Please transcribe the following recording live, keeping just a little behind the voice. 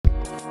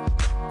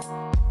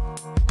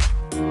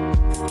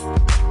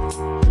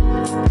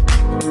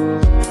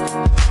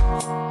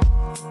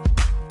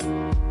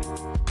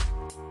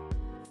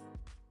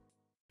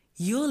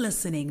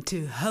listening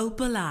to Hope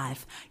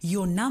Alive,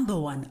 your number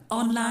one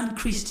online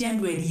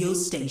Christian radio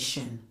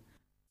station.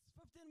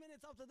 15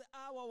 minutes after the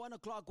hour, 1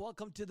 o'clock.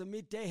 Welcome to the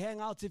Midday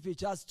Hangouts. If you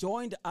just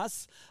joined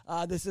us,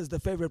 this is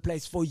the favorite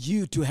place for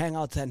you to hang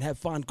out and have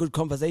fun, good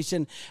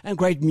conversation, and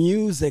great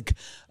music.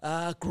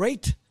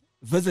 Great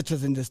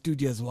visitors in the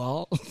studio as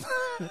well.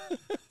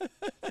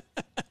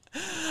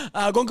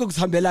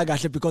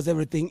 Because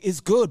everything is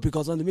good,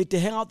 because on the Midday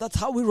Hangout, that's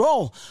how we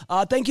roll.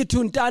 Thank you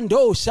to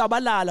Ntando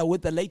Shabalala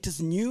with the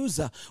latest news.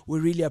 We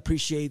really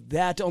appreciate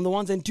that. On the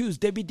ones and twos,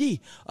 Debbie D,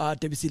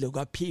 Debbie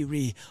Siloga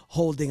Piri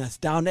holding us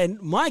down.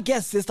 And my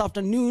guest this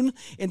afternoon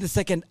in the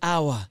second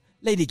hour,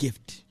 Lady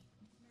Gift.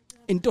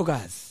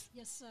 Intogas.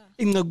 Yes, sir.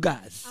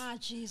 Ingogas.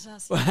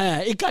 Jesus.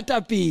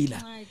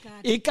 Ikatapila. My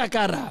God.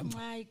 Ikakaram.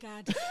 My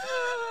God.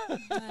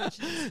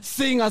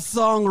 Singer,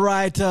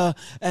 songwriter,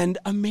 and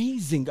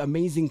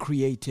amazing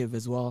creative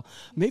as well.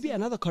 Maybe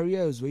another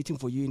career is waiting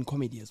for you in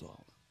comedy as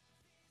well.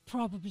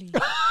 Probably.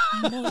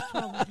 Most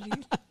probably.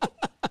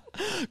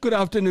 Good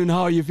afternoon.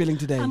 How are you feeling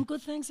today? I'm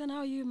good, thanks. And how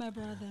are you, my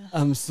brother?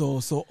 I'm so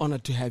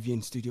honored to have you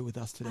in studio with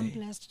us today. I'm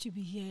blessed to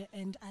be here,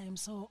 and I am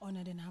so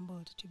honored and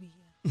humbled to be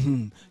here.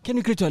 Mm-hmm. Can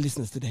you greet to our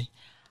listeners today?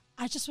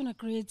 I just want to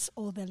greet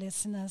all the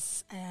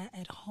listeners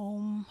at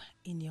home,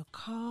 in your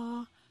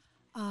car,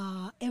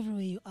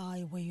 everywhere you are,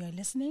 where you are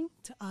listening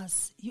to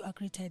us. You are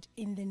greeted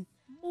in the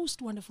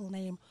most wonderful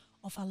name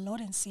of our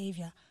Lord and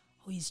Savior,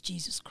 who is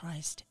Jesus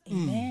Christ.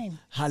 Amen.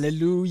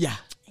 Hallelujah.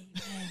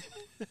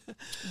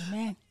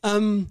 Amen.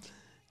 Amen.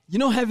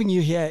 Having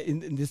you here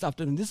in this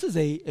afternoon, this is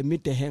a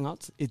midday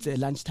hangout. It's a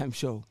lunchtime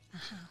show.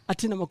 I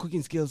think my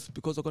cooking skills,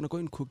 because we're going to go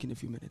and cook in a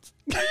few minutes.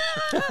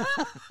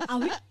 Are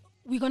we?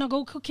 We're going to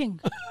go cooking.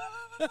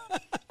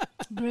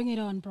 Bring it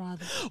on,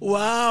 brother.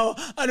 Wow.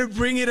 And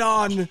bring it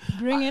on.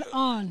 Bring it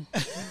on.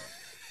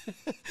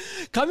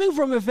 Coming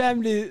from a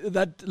family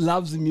that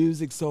loves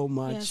music so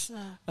much. Yes,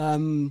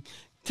 sir.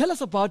 Tell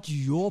us about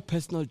your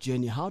personal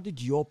journey. How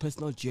did your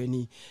personal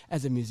journey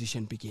as a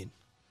musician begin?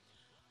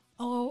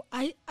 Oh,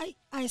 I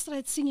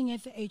started singing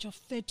at the age of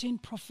 13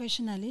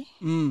 professionally.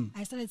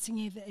 I started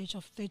singing at the age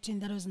of 13.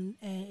 That was in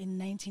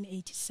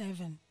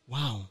 1987.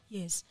 Wow.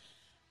 Yes.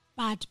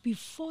 But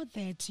before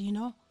that,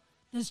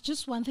 there's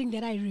just one thing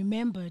that I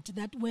remembered,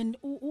 that when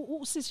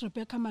Sis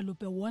Rebecca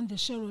Malupe won the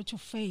Shero to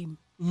Fame,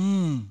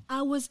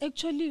 I was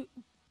actually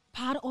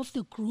part of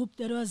the group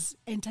that was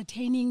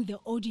entertaining the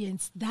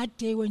audience that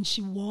day when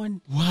she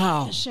won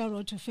the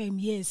Shero to Fame.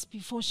 Yes,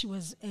 before she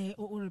was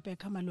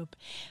Rebecca Malupe.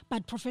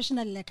 But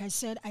professionally, like I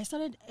said, I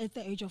started at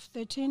the age of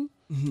 13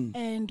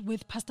 and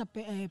with Pastor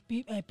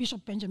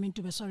Bishop Benjamin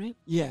Dube,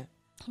 Yeah.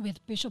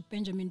 With Bishop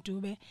Benjamin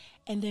Dube,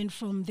 and then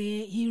from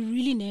there he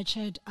really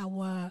nurtured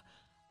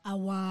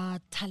our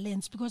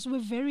talents, because we were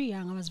very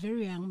young. I was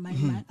very young.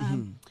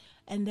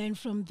 And then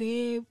from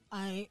there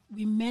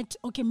we met.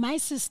 Okay, my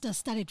sister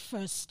started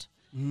first,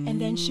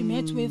 and then she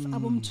met with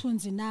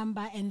Abumtunzi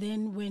Namba, and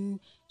then when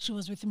she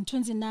was with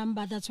Mtunzi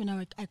Namba, that's when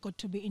I got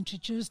to be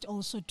introduced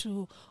also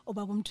to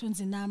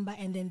Obabumtunzi Namba,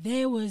 and then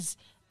they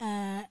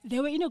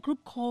were in a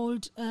group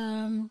called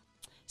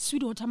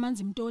Sweetwater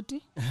Manzi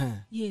Mtoti.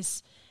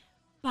 Yes.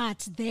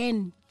 But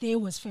then there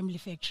was Family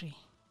Factory.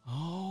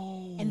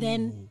 Oh. And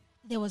then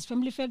there was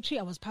Family Factory.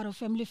 I was part of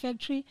Family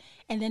Factory.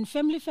 And then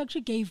Family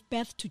Factory gave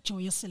birth to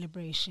Joyous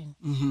Celebration.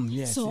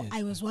 Yes, so yes.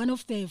 I was one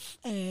of the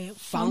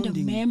founder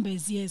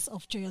members,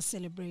 of Joyous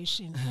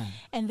Celebration.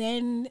 And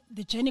then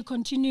the journey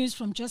continues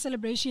from Joyous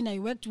Celebration. I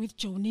worked with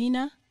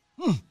Jonina.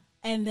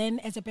 And then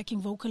as a backing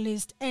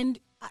vocalist. And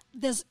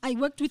I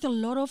worked with a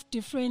lot of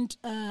different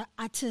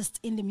artists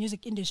in the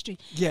music industry.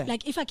 Yeah.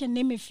 Like if I can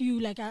name a few,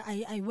 like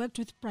I worked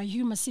with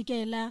Prayu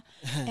Masikela.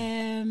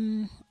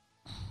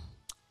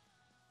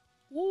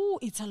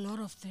 It's a lot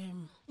of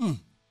them. And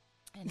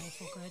I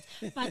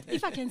forgot. But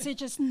if I can say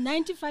just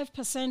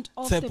 95%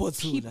 of the people.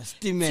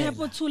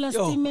 Tsepo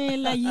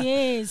Stimela,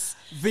 yes.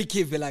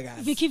 Vicky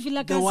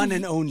Villagaz. The one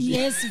and only.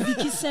 Yes,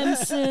 Vicky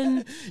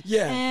Sampson.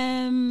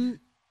 Yeah.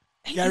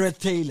 Gareth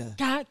Taylor.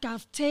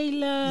 Gareth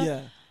Taylor.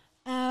 Yeah.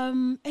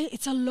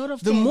 It's a lot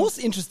of the them. most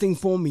interesting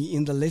for me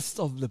in the list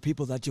of the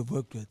people that you've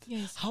worked with.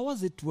 Yes. How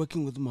was it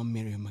working with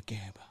Miriam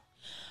Makeba?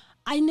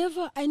 I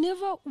never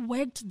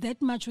worked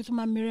that much with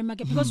Miriam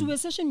Makeba because we were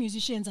session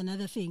musicians,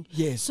 another thing.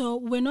 Yes. So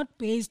we're not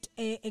based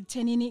at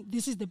Tenini.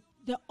 This is the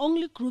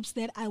only groups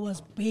that I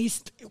was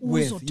based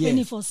with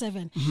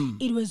 24/7.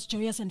 It was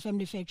Joyous and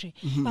Family Factory.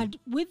 But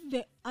with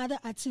the other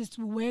artists,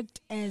 we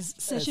worked as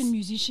session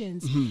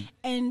musicians.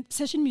 And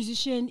session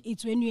musician,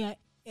 it's when you are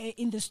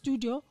in the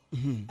studio,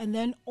 and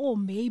then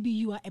maybe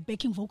you are a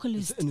backing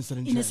vocalist in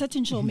a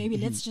certain show. Maybe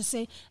let's just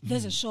say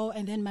there's a show,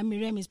 and then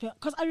Miriam is,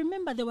 because I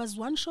remember there was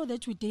one show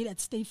that we did at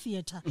State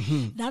Theatre.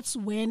 That's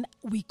when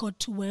I got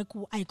to work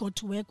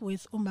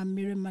with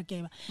Miriam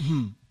Makeba.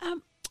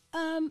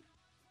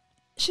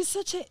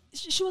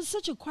 She was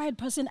such a quiet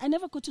person. I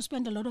never got to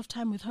spend a lot of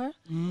time with her,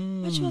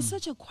 but she was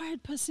such a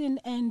quiet person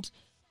and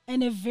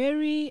a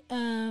very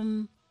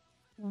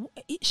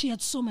she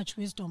had so much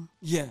wisdom.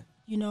 Yeah.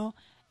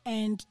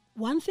 And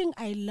one thing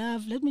I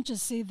love, let me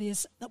just say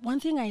this, that one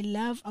thing I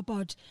love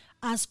about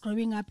us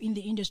growing up in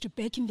the industry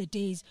back in the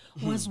days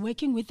was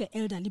working with the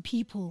elderly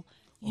people,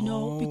 you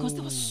know, because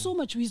there was so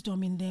much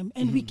wisdom in them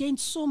and we gained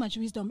so much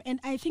wisdom. And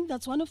I think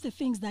that's one of the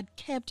things that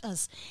kept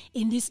us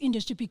in this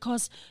industry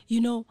because,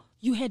 you know,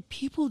 you had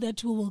people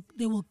that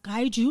they will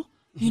guide you,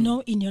 you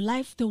know, in your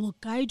life. They will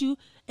guide you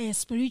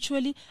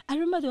spiritually. I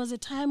remember there was a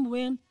time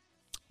when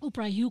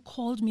Oprah Hugh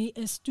called me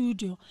a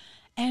studio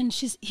and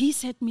he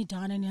sat me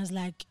down and he was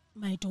like,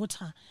 my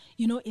daughter,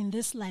 you know, in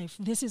this life,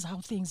 this is how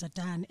things are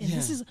done. And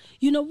this is,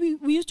 you know, we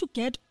used to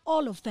get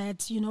all of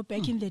that, you know,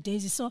 back in the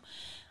days. So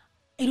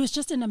it was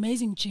just an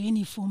amazing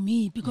journey for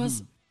me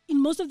because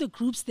in most of the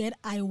groups that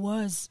I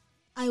was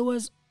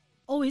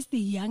always the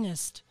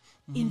youngest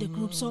in the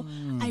group. So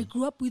I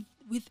grew up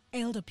with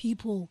elder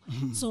people.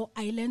 So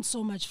I learned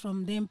so much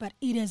from them, but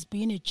it has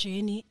been a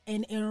journey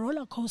and a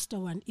roller coaster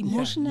one,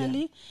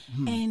 emotionally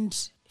and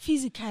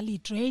physically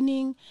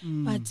draining,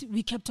 but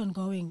we kept on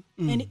going.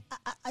 And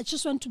I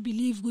just want to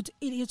believe it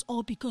is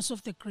all because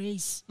of the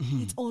grace.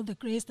 It's all the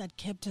grace that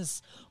kept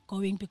us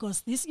going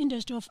because this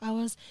industry of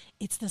ours,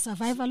 it's the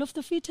survival of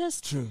the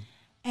fittest. True.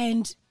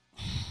 And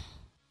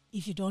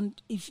if you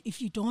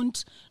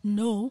don't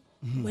know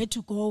where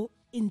to go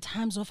in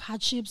times of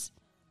hardships,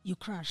 you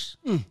crash.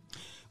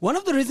 One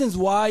of the reasons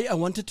why I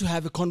wanted to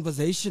have a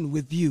conversation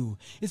with you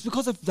is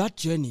because of that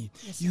journey.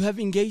 Yes, you have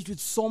engaged with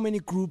so many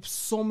groups,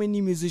 so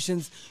many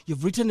musicians.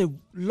 You've written a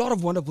lot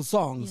of wonderful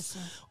songs. Yes, sir.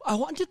 I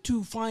wanted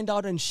to find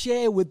out and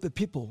share with the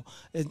people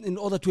in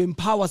order to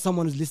empower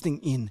someone who's listening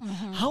in.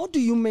 How do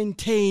you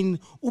maintain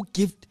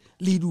gift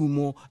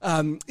Lidumo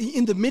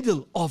in the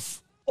middle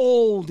of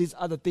all these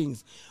other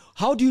things?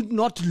 How do you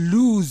not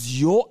lose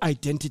your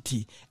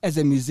identity as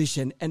a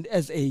musician and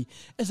as a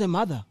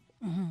mother?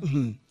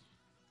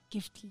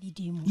 Gift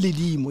Lidimo.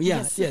 Lidimo,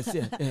 Yes. yes.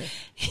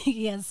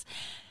 Yes.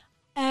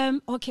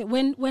 Okay.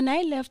 When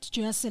I left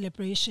Joyous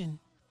Celebration,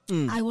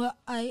 I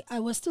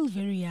was still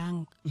very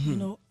young. You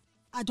know,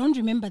 I don't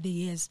remember the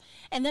years.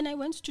 And then I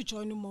went to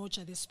join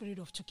Umoja, the Spirit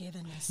of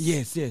Togetherness.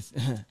 Yes.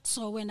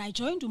 So when I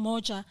joined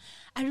Umoja,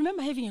 I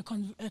remember having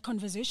a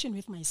conversation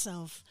with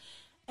myself.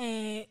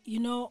 You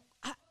know,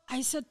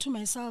 I said to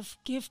myself,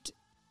 Gift,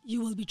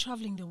 you will be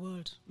traveling the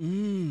world.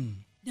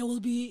 There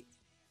will be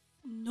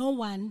no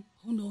one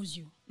who knows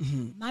you.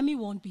 Mommy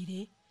won't be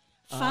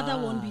there. Father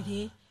won't be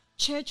there.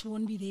 Church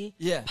won't be there.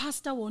 Yeah.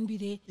 Pastor won't be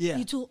there. Yeah.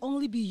 It will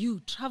only be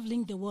you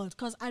traveling the world.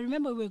 Because I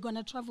remember we were going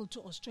to travel to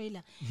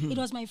Australia. It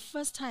was my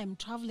first time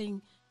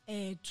traveling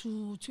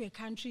to a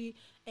country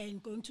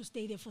and going to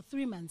stay there for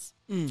 3 months.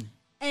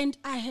 And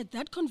I had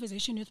that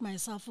conversation with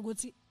myself.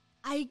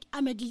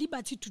 I'm at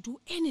liberty to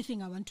do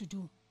anything I want to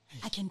do.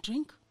 I can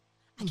drink.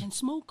 I can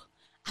smoke.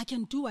 I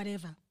can do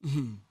whatever.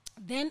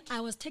 Then I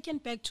was taken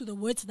back to the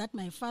words that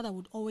my father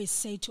would always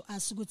say to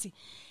us, Guti,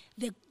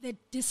 the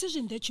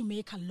decision that you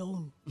make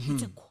alone,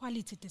 it's a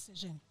quality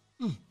decision.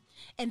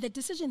 And the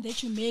decision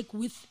that you make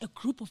with a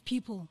group of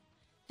people,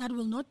 that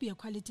will not be a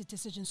quality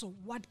decision. So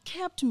what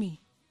kept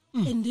me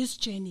in this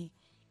journey,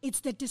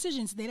 it's the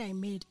decisions that I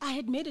made. I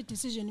had made a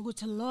decision,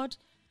 Guti, Lord,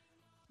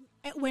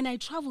 when I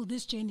travel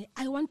this journey,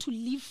 I want to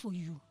live for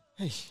you.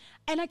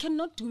 And I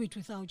cannot do it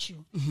without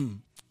you.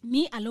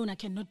 Me alone, I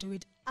cannot do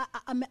it.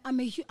 I'm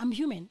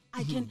human.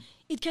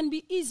 It can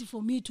be easy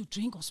for me to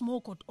drink or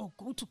smoke or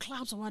go to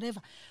clubs or whatever.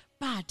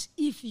 But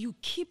if you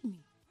keep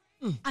me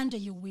under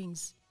your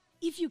wings,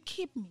 if you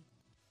keep me,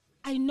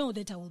 I know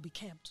that I will be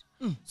kept.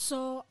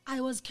 So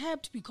I was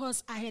kept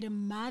because I had a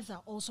mother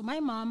also. My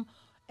mom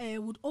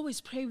would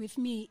always pray with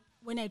me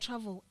when I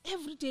travel.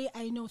 Every day,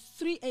 I know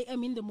 3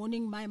 a.m. in the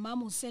morning, my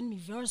mom will send me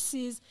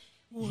verses.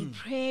 We'll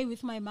pray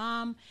with my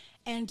mom.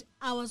 And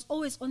I was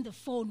always on the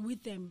phone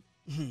with them.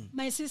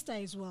 My sister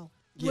as well.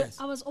 Yes.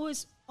 I was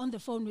always on the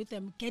phone with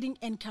them, getting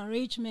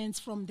encouragements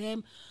from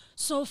them.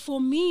 So for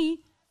me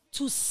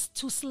to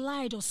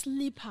slide or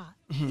slip her,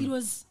 it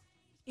was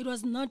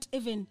not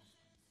even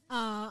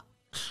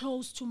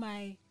close to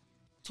my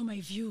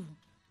view.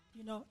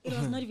 You know, it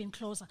was not even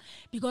closer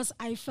because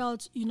I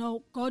felt, you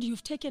know, God,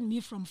 you've taken me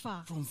from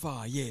far. From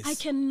far, yes. I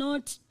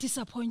cannot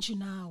disappoint you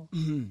now.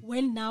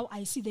 When now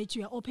I see that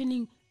you are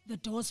opening the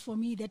doors for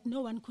me that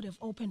no one could have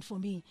opened for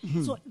me.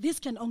 So this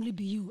can only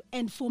be you.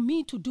 And for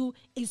me to do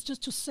is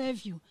just to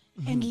serve you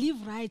and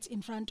live right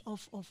in front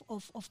of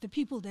the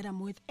people that I'm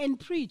with and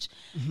preach.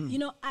 You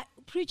know,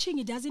 preaching,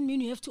 it doesn't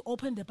mean you have to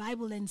open the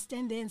Bible and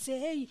stand there and say,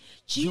 hey,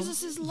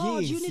 Jesus is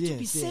Lord, you need to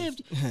be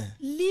saved.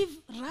 Live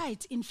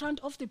right in front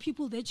of the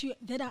people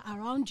that are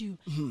around you.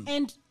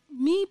 And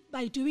me,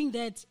 by doing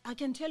that, I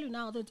can tell you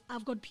now that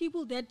I've got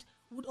people that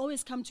would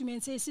always come to me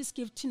and say, Sis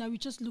Gift, Tina, we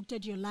just looked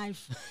at your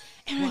life.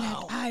 And we're like,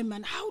 ay,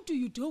 man, how do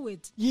you do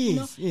it? Yes, you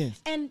know?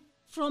 yes. And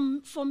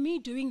from me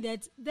doing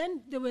that,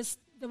 then there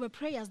were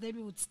prayers that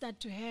we would start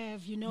to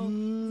have, you know,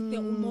 the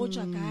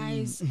Umoja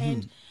guys.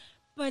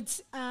 But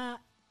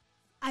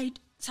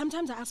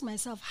sometimes I ask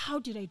myself, how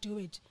did I do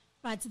it?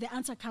 But the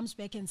answer comes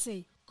back and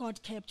say,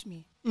 God kept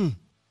me.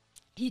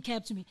 He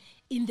kept me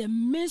in the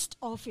midst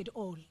of it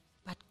all.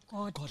 But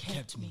God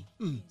kept me.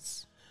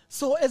 Yes.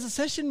 So as a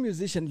session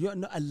musician,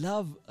 I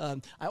love,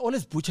 I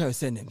always butcher your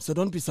surname, so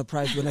don't be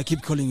surprised when I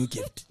keep calling you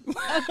Gift.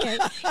 Okay,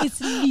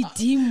 it's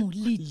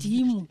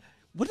Lidimu.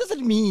 What does it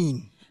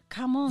mean?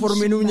 Come on. For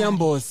mina Shibali.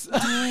 unyambos.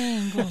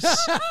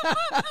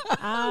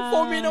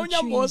 For mina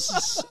unyambos.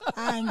 Jesus.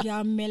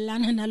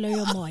 Ngiyamelana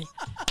naloyo moya.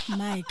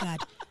 My God.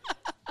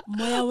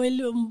 Moya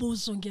welo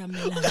mbuso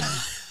ngiyamelana.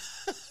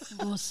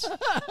 Nkosi.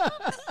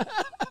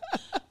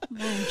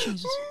 My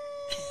Jesus.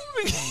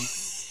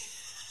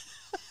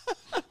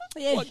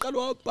 Yeah. Waqala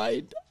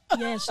wabhayida.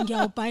 Yes,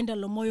 ngiyawubhayida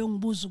lo moya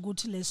ongibuza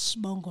ukuthi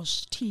lesibongo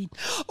sithini.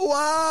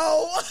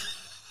 Wow.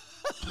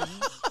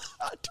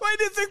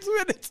 26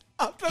 minutes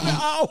after the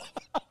hour.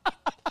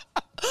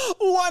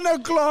 1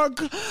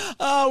 o'clock.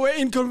 We're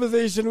in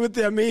conversation with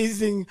the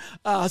amazing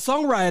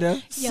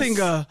songwriter,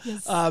 singer,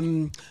 yes.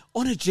 On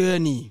a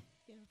journey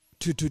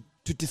to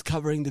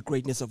discovering the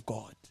greatness of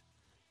God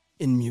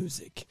in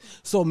music.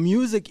 So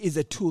music is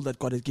a tool that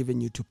God has given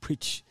you to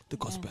preach the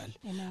gospel,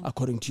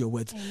 according to your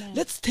words. Amen.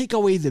 Let's take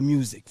away the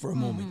music for a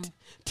moment.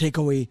 Take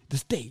away the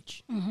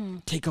stage.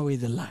 Take away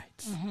the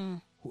lights.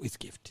 Who is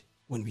Gift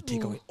when we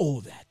take away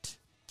all that?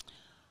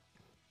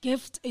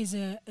 Gift is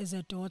a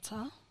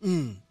daughter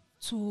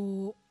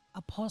to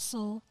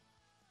Apostle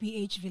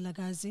B.H.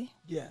 Vilakazi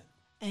Yeah.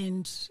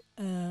 and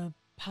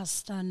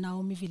Pastor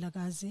Naomi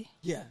Vilakazi.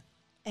 Yeah.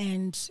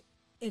 And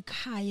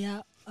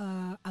Ekaya,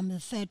 I'm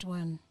the third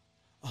one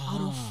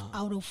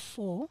out of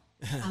four.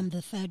 I'm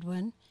the third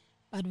one.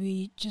 But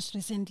we just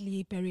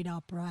recently buried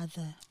our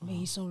brother. May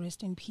he so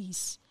rest in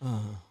peace.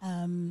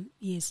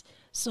 Yes.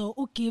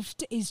 So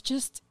Gift is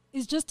just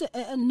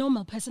a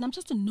normal person. I'm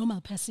just a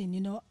normal person,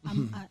 you know.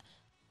 I'm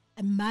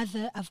a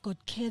mother. I've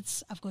got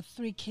kids. I've got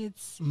 3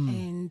 kids,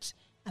 and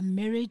I'm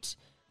married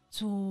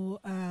to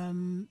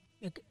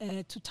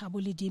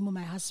Tabuli Dimo,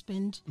 my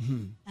husband.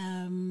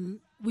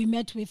 We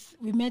met when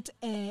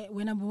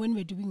we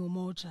were doing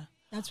Umoja.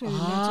 That's where we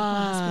met with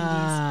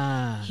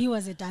my husband. He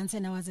was a dancer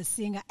and I was a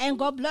singer. And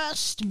God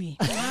blessed me.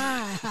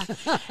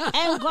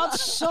 And God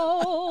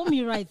saw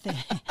me right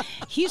there.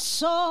 He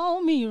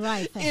saw me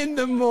right there. In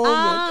the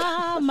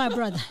moment. My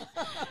brother.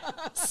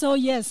 So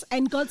yes,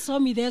 and God saw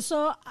me there.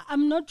 So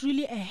I'm not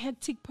really a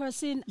hectic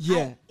person.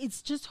 Yeah.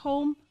 It's just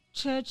home,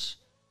 church,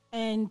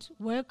 and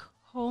work.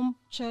 Home,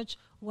 church,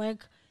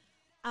 work.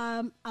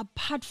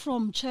 Apart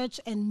from church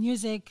and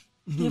music,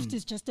 Gift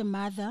is just a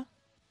mother,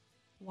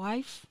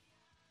 wife,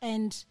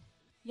 and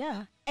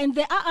and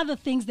there are other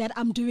things that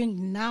I'm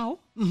doing now,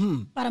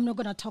 but I'm not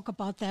going to talk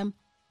about them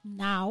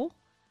now.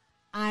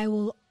 I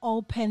will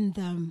open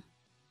them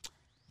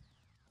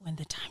when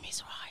the time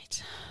is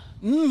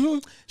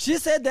right. She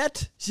said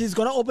that she's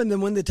going to open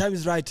them when the time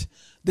is right.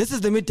 This is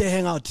the midday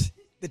hangout.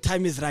 The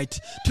time is right.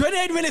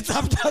 28 minutes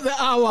after the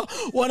hour,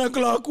 1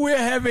 o'clock, we're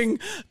having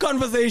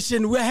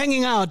conversation. We're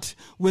hanging out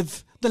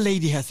with the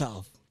lady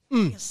herself.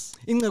 Yes.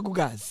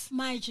 Inqekukazi.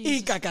 My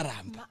Jesus.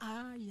 Ikakaramba.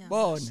 Yeah.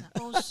 Bona.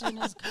 Oh,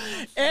 sinners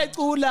come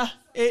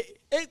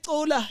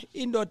Ecula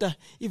indoda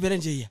ivele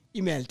nje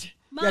imelt.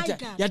 My God.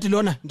 Yathi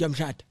lona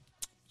ngiyamshada.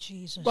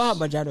 Jesus.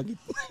 Bahamba njalo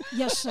kithi.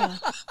 Yes, sir.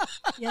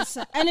 Yes,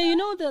 sir. And you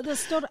know the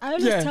story. I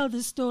always tell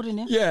this story.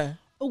 Ne? Yeah.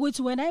 Which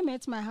when I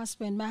met my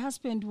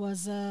husband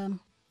was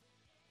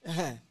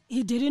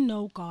he didn't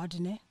know God.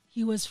 Ne?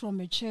 He was from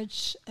a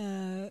church.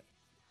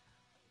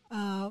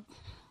 What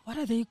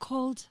are they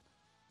called?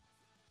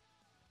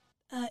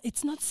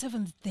 It's not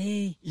Seventh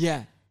Day.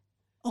 Yeah.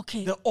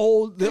 Okay. The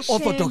Gashembe.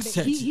 Orthodox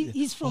church.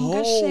 He's from Oh,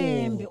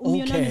 Gashembe.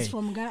 Umyolwane okay. is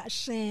from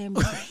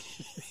Gashembe.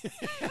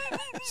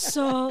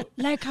 So,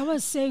 like I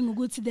was saying,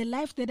 Uguti, the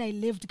life that I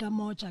lived,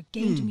 Gamoja,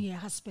 gained me a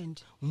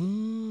husband.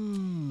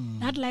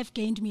 That life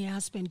gained me a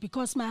husband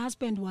because my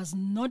husband was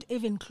not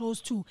even close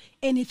to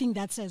anything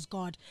that says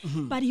God.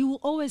 But he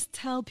will always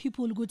tell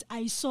people, Uguti,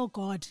 I saw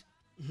God.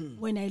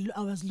 When I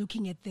was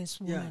looking at this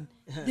woman.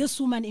 This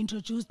woman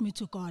introduced me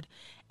to God.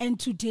 And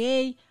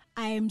today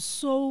I'm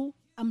so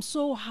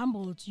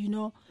humbled, you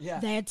know,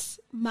 that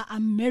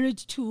I'm married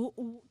to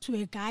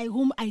a guy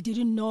whom I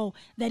didn't know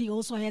that he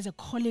also has a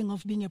calling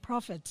of being a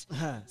prophet.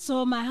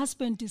 So my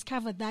husband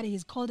discovered that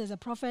he's called as a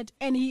prophet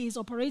and he is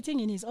operating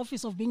in his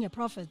office of being a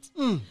prophet.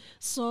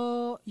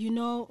 So, you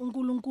know,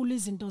 uNkulunkulu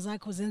izinto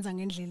zakho zenza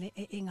ngendlela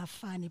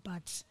engafani,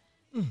 but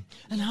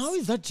And how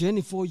is that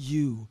journey for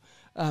you?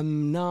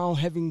 Now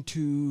having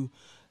to,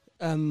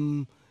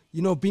 being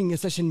a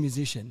session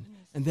musician,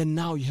 and then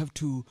now you have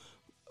to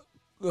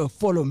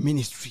follow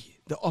ministry,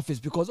 the office,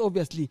 because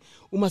obviously,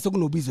 we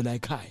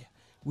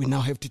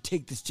now have to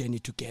take this journey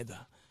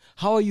together.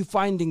 How are you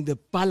finding the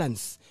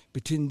balance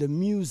between the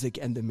music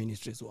and the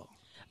ministry as well?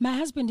 My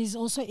husband is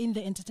also in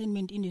the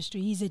entertainment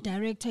industry. He's a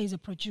director, he's a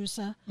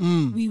producer.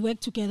 We work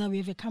together. We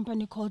have a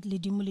company called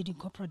Lidimu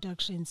Lidinko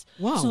Productions.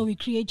 Wow. So we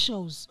create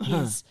shows.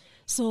 Yes.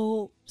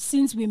 So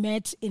since we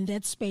met in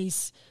that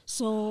space,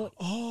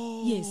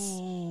 yes.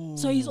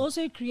 So he's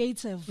also a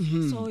creative.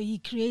 So he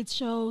creates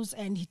shows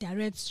and he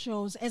directs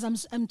shows. As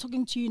I'm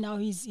talking to you now,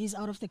 he's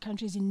out of the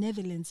country, he's in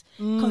Netherlands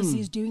because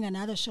he's doing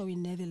another show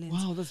in Netherlands.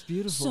 Wow, that's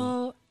beautiful.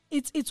 So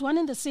it's one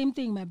and the same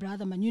thing, my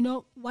brother, man. You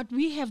know, what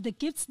we have, the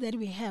gifts that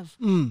we have,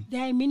 they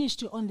are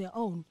ministry on their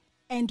own.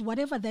 And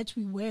whatever that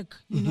we work,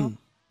 you know,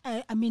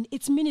 I mean,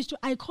 it's ministry.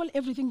 I call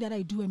everything that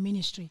I do a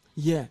ministry.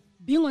 Yeah.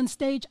 Being on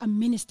stage, I'm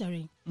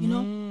ministering, you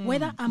know,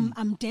 whether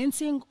I'm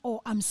dancing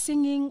or I'm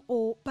singing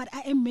but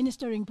I am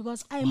ministering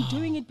because I am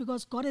doing it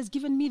because God has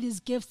given me these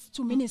gifts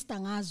to minister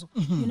ngazo,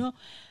 you know.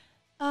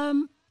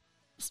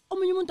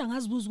 Omunye umuntu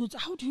angazibuza ukuthi,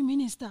 how do you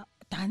minister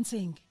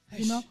dancing,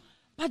 you know?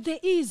 But there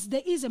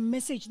is a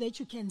message that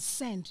you can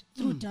send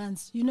through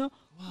dance, you know.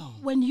 Wow.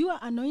 When you are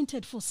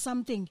anointed for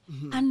something,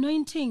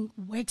 anointing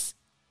works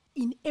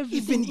in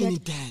everything. Even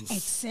in dance.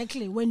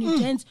 Exactly. When you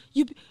dance,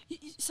 you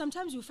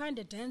sometimes you find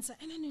a dancer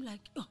and then you're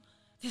like, oh,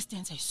 this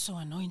dancer is so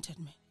anointed,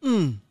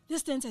 man.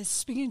 This dancer is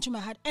speaking to my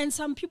heart. And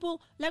some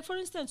people, like for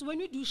instance, when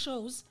we do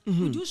shows,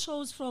 we do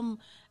shows from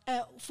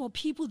for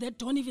people that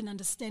don't even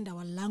understand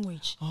our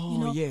language. Oh, you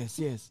know?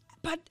 yes.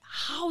 But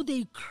how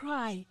they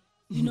cry,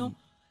 you know,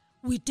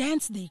 we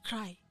dance, they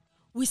cry.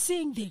 We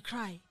sing, they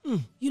cry.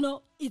 You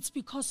know, it's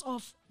because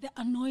of the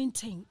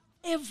anointing.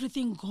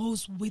 Everything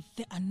goes with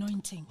the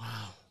anointing.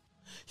 Wow.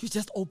 You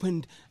just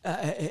opened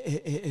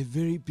a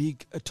very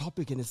big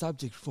topic and a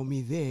subject for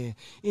me there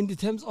in the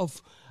terms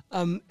of,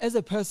 as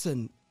a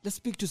person, let's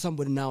speak to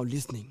somebody now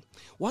listening.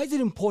 Why is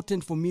it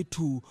important for me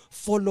to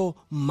follow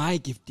my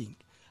gifting?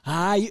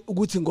 Then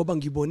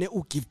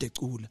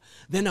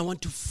I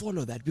want to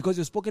follow that because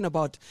you've spoken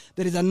about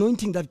there is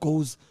anointing that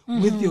goes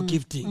with your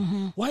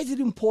gifting. Why is it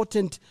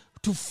important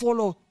to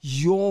follow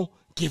your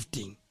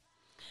gifting?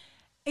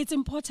 It's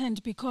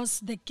important because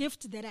the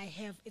gift that I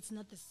have, it's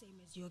not the same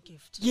as your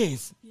gift.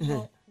 Yes. You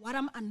know, what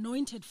I'm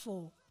anointed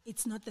for,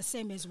 it's not the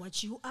same as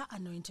what you are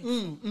anointed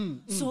for.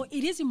 So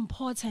it is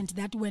important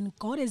that when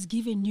God has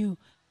given you,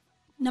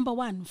 number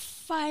one,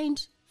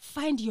 find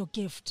your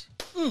gift.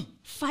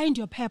 Find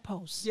your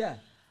purpose. Yeah.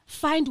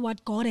 Find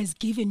what God has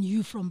given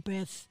you from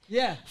birth.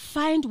 Yeah.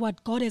 Find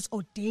what God has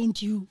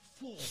ordained you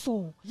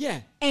for.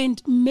 Yeah.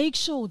 And make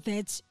sure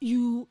that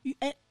you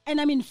and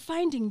I mean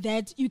finding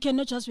that you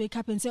cannot just wake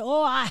up and say,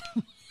 oh,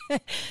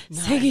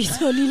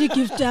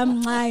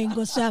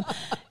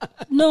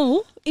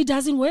 no, it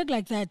doesn't work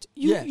like that.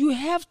 You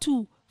have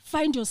to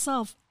find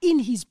yourself in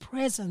His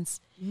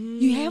presence.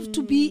 You have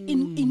to be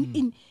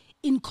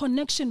in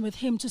connection with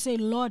Him to say,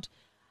 Lord,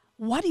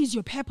 what is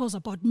your purpose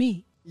about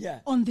me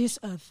on this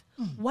earth?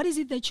 What is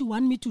it that you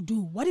want me to do?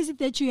 What is it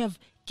that you have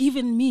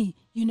given me,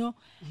 you know?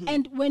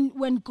 And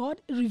when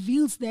God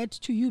reveals that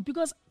to you,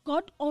 because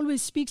God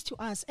always speaks to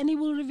us and He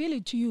will reveal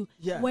it to you.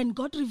 When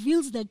God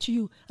reveals that to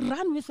you,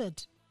 run with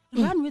it.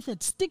 Run with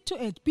it. Stick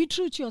to it. Be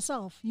true to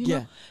yourself, you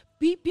know?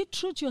 Be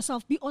true to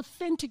yourself. Be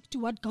authentic to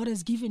what God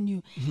has given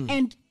you.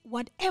 And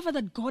whatever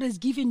that God has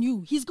given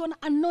you, He's going to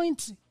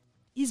anoint.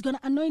 He's going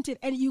to anoint it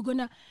and you're going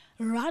to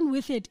run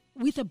with it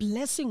with a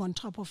blessing on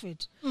top of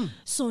it.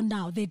 So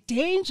now the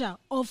danger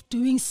of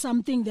doing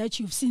something that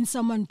you've seen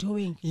someone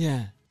doing.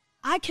 Yeah.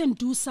 I can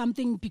do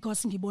something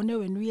because ngibone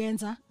when we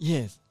enter.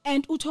 Yes.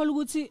 And uthola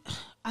ukuthi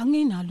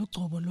anginalo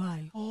ucobo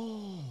lwayo.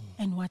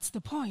 And what's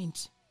the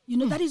point? You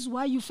know, that is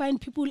why you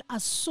find people are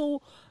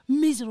so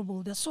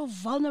miserable. They're so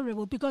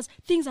vulnerable because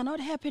things are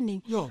not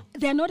happening.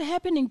 They're not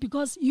happening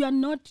because you are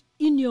not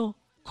in your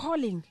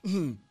calling.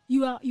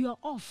 You are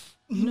off.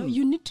 You know,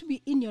 you need to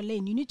be in your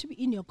lane. You need to be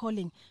in your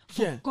calling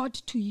for God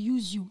to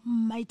use you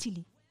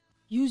mightily.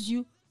 Use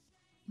you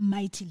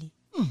mightily.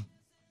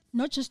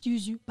 Not just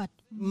use you, but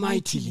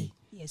mightily.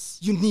 Yes.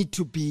 You need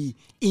to be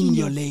in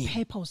your lane.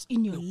 Purpose,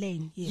 in your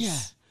lane.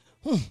 Yes.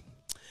 Yeah.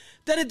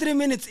 33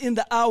 minutes in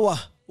the hour,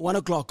 1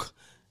 o'clock.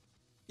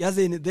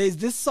 Yazin, there is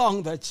this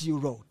song that you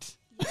wrote.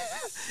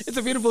 It's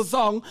a beautiful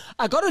song.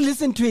 I got to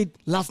listen to it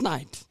last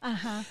night.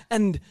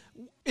 And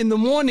in the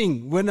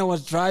morning, when I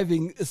was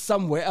driving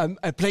somewhere,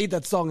 I played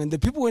that song, and the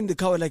people in the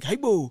car were like, "Hey,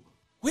 Bo,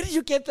 where did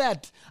you get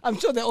that?" I'm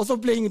sure they're also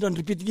playing it on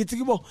repeat.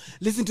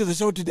 Listen to the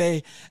show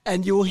today,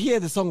 and you will hear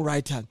the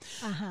songwriter.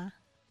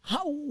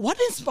 What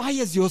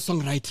inspires your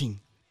songwriting?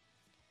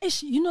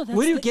 You know,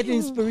 where do you get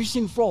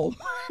inspiration from?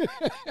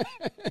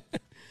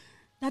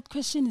 That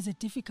question is a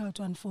difficult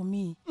one for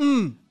me.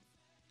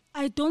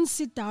 I don't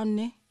sit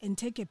down and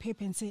take a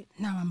paper and say,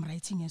 now I'm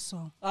writing a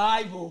song.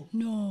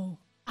 No,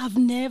 I've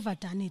never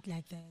done it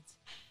like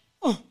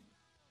that.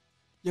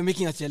 You're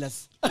making us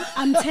jealous.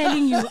 I'm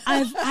telling you,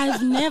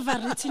 I've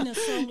never written a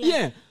song like,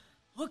 yeah.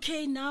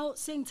 Okay, now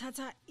saying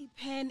Tata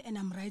pen and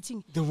I'm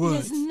writing. The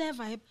words. It has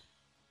never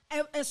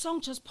a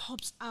song just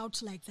pops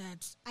out like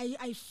that.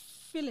 I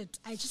feel it.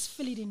 I just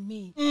feel it in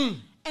me.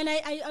 And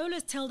I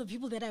always tell the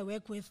people that I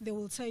work with, they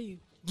will tell you.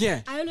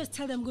 Yeah. I always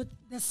tell them, good,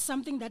 there's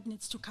something that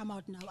needs to come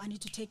out now. I need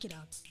to take it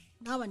out.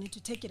 Now I need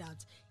to take it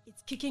out.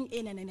 It's kicking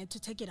in and I need to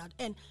take it out.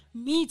 And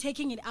me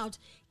taking it out,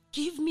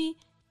 give me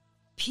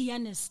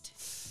pianist.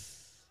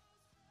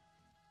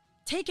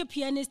 Take a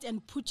pianist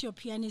and put your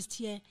pianist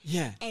here.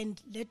 Yeah.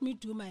 And let me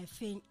do my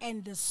thing.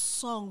 And the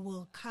song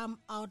will come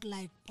out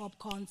like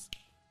popcorns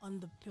on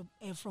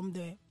the from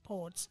the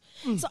ports.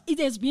 So it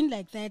has been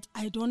like that.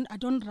 I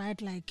don't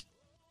write like,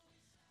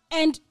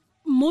 and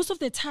most of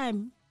the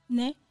time,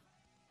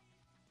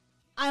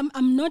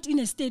 I'm not in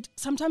a state.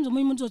 Sometimes I'm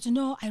able to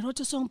know I wrote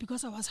a song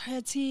because I was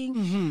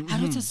hurting.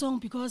 I wrote a song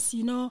because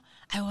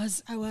I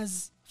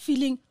was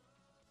feeling.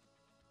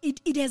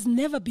 It has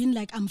never been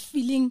like I'm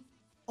feeling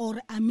or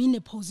I'm in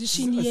a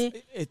position here.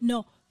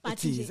 No,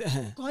 but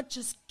God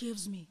just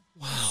gives me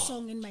a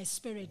song in my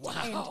spirit,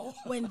 and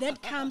when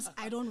that comes,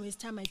 I don't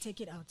waste time. I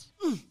take it out.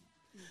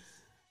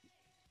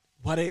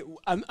 What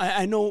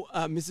I know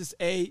Mrs.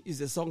 A is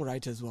a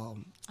songwriter as well.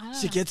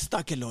 She gets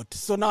stuck a lot.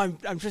 So now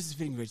I'm sure she's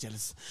feeling very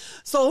jealous.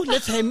 So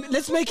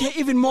let's make her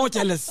even more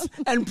jealous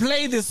and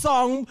play the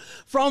song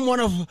from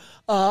one of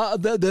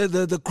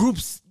the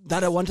groups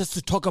that I want us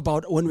to talk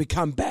about when we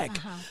come back.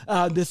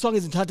 The song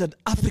is entitled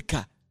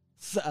Africa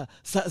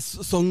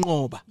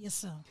Songoba. Yes,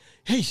 sir.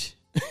 Hey.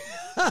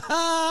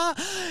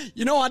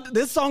 You know what?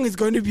 This song is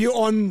going to be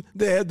on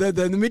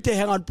the Midday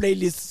Hangout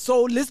playlist.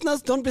 So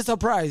listeners, don't be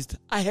surprised.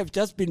 I have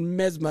just been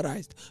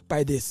mesmerized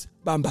by this.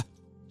 Bamba.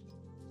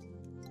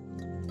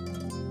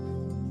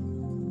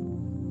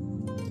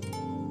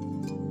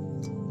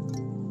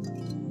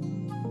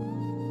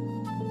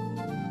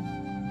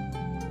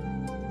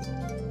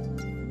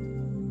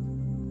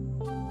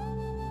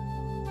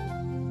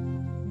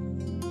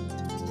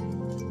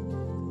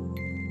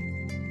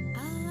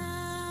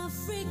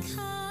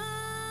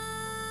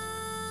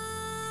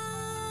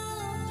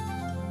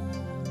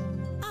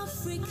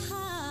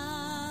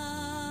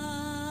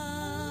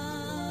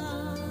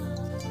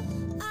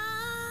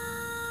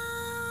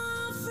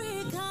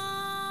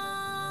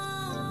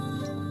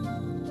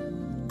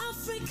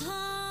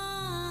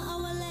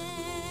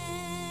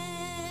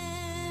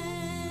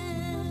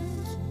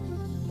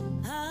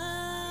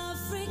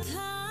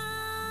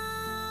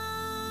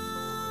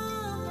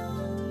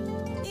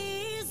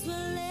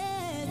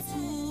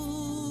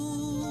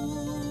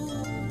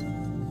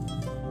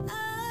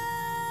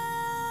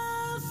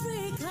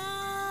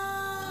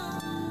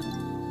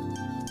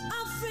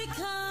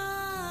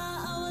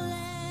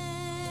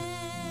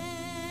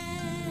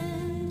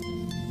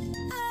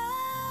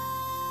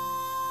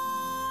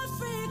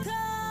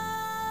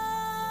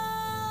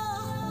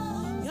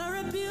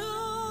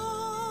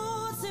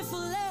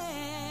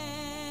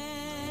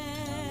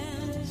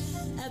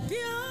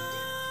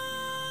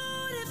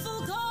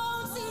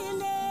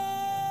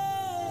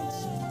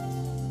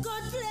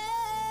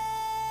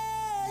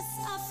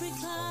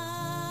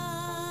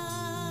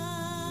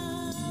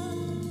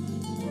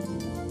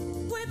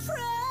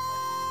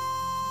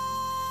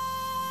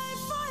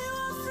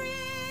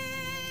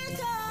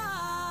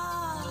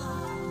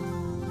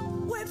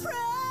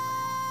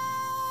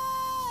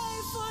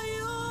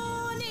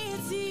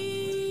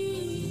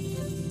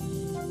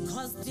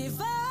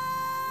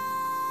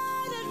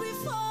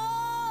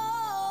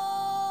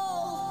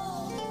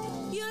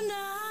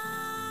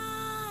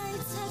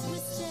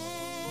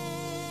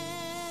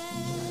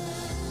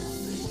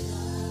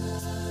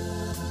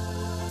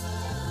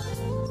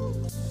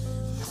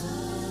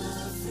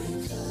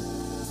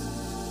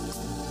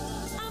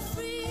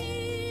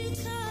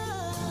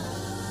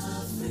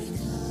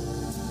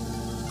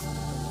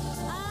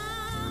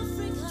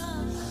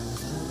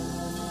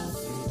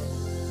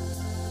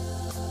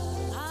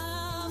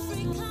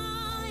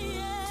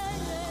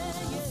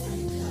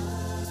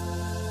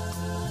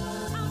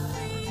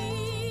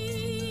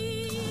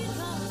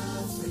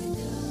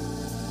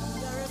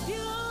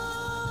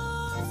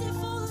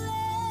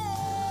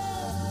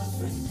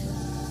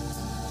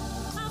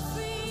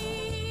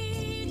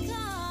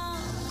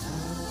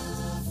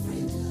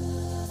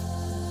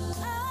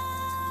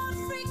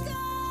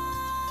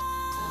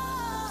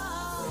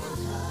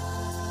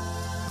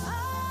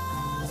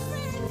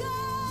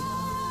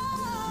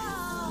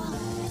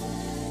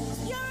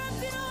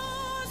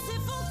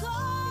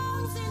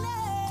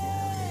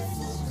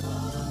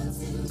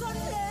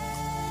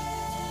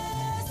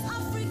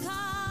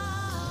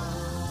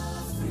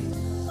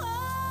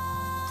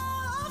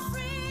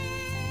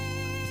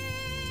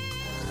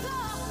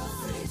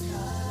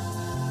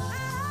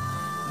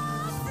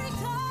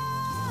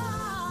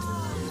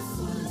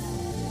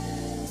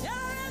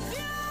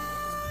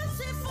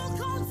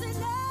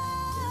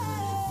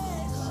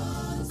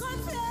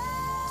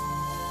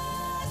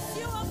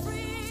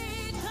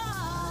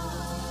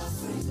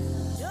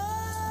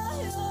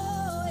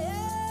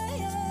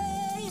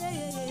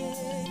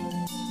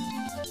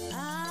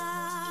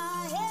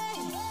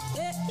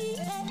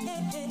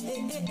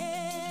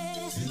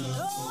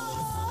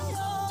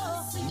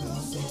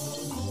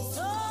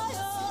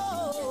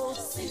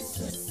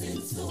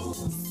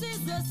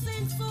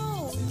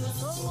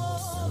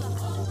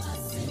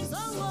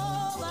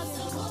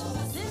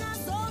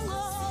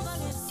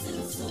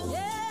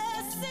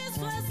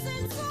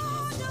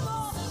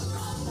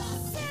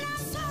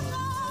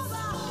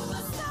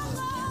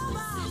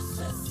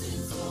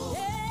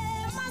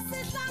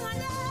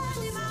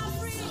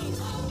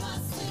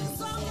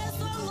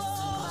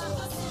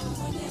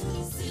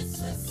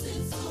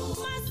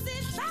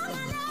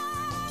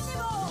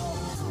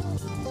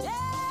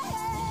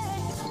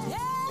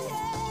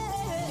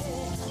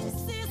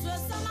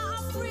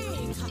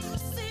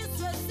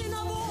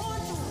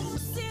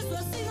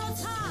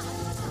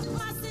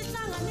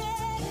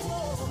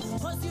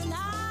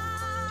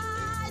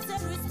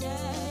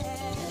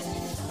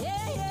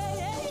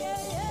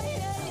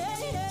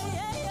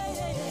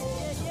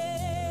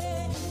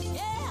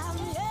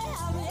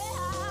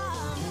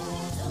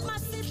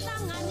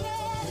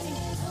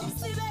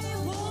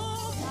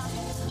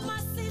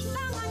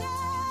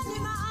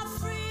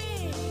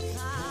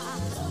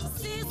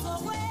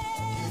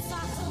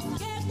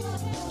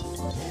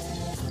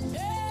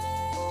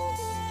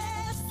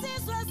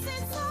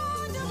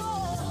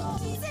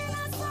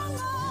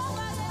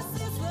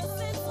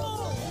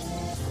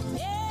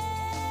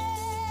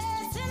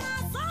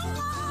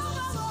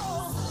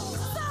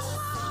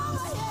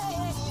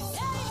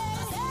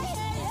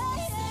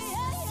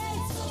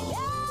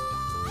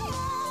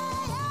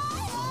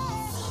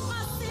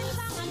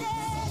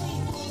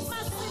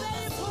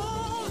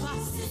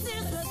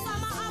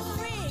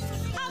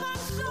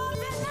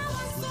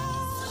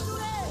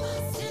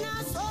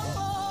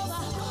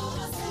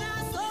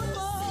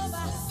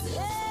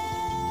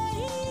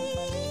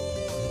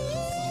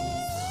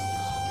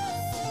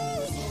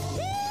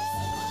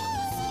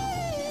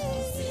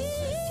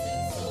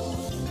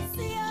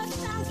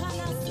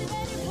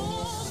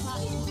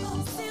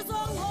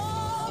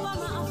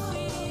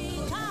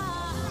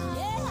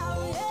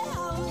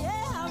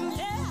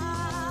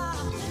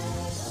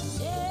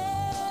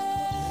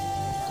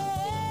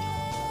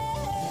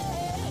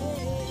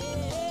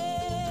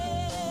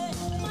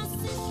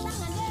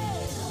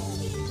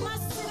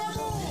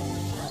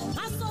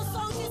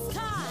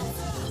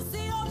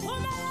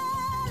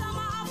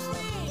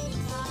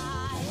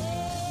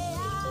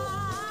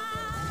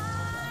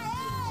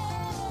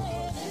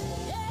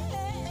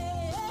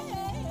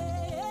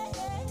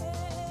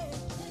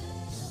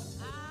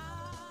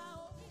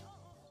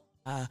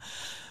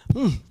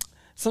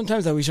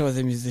 Sometimes I wish I was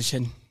a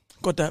musician.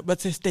 Kota, but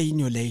say stay in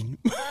your lane.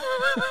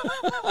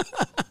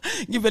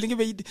 Give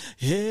it.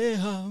 Hey,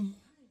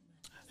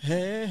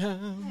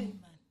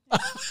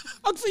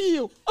 I'll see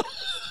you.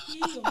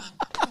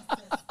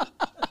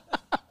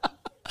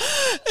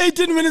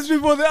 18 minutes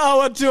before the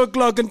hour, 2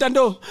 o'clock. And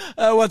Tando,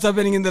 what's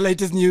happening in the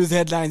latest news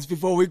headlines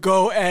before we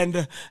go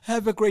and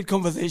have a great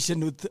conversation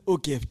with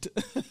Ugift?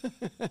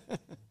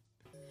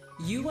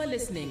 You are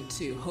listening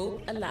to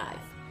Hope Alive,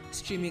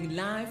 streaming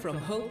live from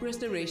Hope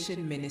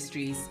Restoration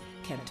Ministries,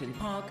 Kempton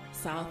Park,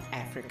 South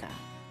Africa.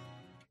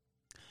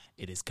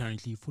 It is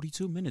currently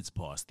 42 minutes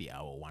past the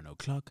hour 1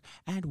 o'clock,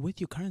 and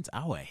with your current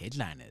hour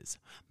headliners,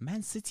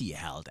 Man City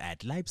held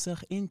at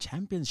Leipzig in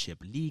Championship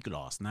League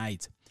last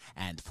night,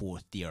 and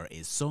fourth year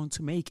is soon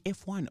to make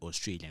F1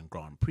 Australian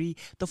Grand Prix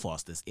the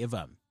fastest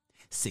ever.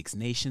 Six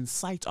Nations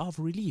sigh of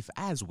relief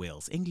as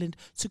Wales England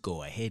to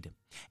go ahead.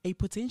 A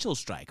potential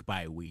strike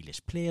by Walish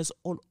players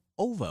all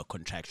over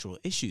contractual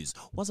issues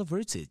was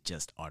averted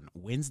just on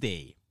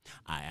Wednesday.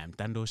 I am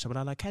Tando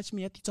Shabalala. Catch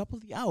me at the top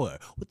of the hour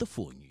with the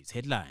full news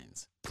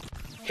headlines.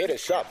 Hit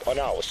us up on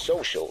our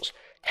socials.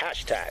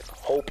 Hashtag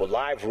Hope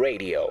Alive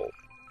Radio.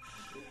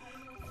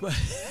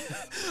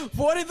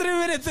 43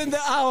 minutes in the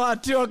hour,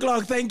 2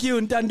 o'clock. Thank you,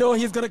 Ntando.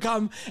 He's going to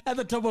come at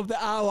the top of the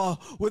hour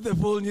with the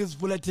full news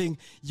bulletin.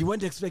 You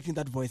weren't expecting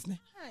that voice, ne?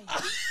 Hi.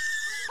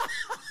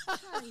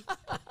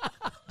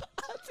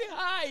 Say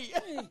hi.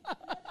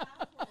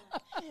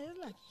 Hey,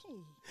 like,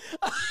 hey.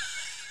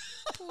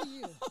 Who are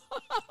you?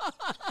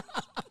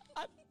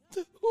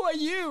 Who are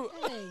you?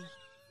 Hey.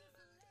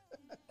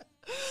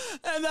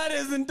 And that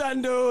is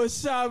Ntando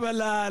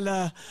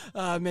Shabalala,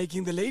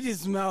 making the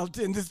ladies melt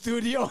in the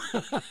studio.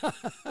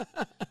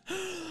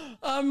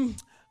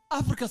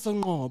 Africa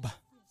Songoba.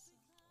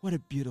 What a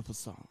beautiful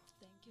song.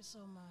 Thank you so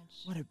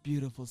much. What a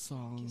beautiful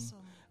song. Thank you so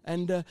much.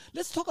 And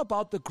let's talk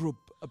about the group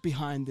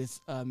behind this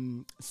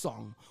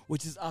song,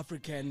 which is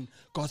African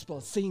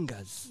Gospel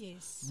Singers.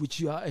 Yes. Which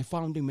you are a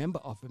founding member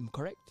of,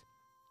 correct?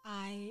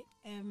 I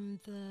am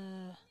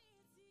the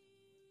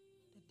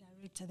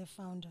director, the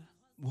founder.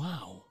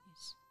 Wow.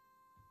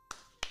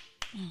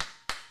 Yes.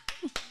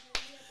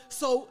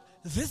 So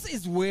this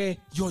is where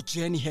your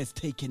journey has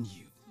taken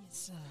you. Yes,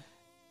 sir.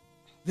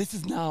 This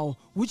is now,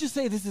 would you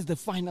say this is the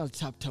final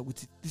chapter?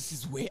 This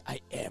is where I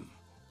am.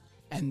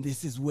 And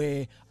this is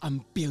where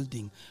I'm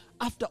building.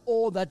 After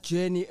all that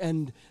journey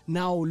and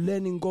now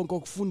learning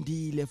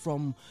Fundile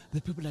from the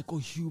people like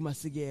Hugh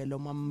Masigelo,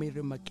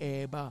 Mary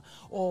Makeba,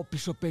 or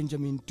Bishop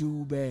Benjamin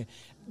Dube,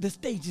 the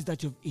stages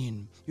that you've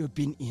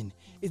been in.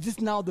 Is this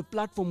now the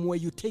platform where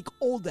you take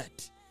all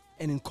that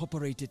and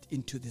incorporate it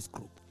into this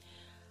group?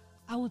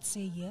 I would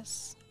say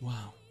yes.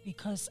 Wow.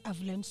 Because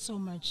I've learned so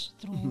much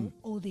through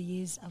all the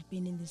years I've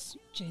been in this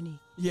journey.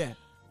 Yeah.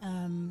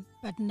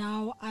 But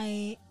now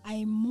I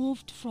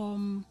moved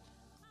from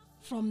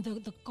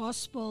the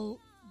gospel,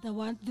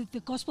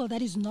 the gospel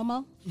that is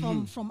normal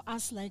from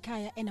us like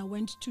I, and I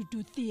went to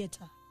do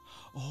theater.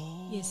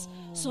 Oh. Yes.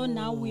 So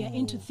now we are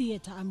into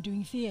theater. I'm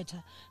doing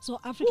theater. So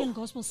African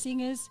Gospel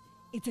Singers,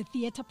 it's a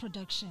theater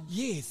production.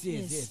 Yes.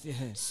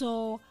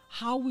 So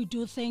how we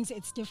do things,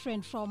 it's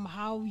different from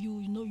how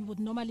you would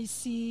normally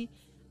see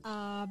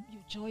your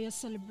joyous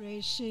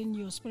celebration,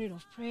 your spirit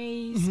of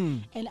praise,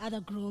 and other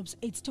groups.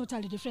 It's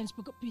totally different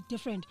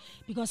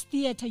because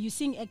theater, you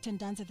sing, act, and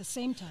dance at the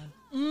same time.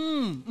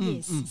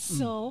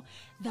 So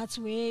that's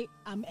where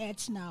I'm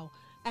at now.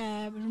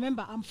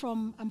 Remember, I'm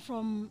from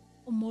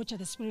Umoja,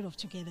 the spirit of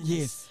togetherness.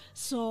 Yes.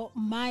 So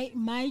my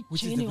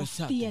Which journey is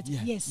of the theater,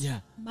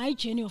 yeah. my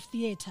journey of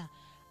theater,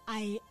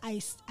 I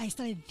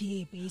started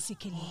there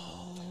basically.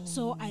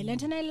 So I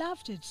learned and I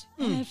loved it,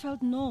 and I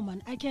felt no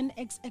man, I can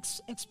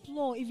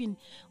explore even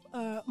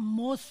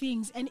more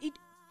things, and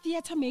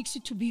theater makes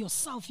you to be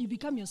yourself. You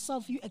become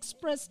yourself. You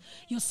express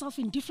yourself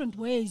in different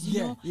ways.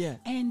 You know,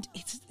 and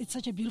it's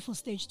such a beautiful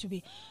stage to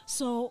be.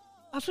 So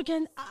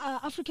African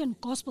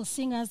gospel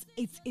singers,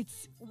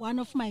 it's one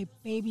of my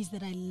babies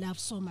that I love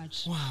so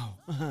much. Wow.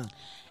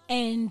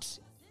 And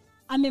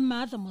I'm a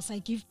mother, must I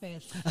give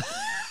birth.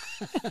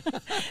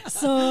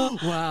 So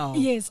wow.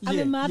 Yes, I'm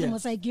a mother, yeah.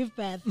 must I give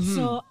birth.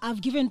 So I've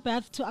given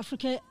birth to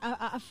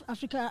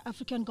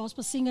African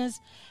gospel singers,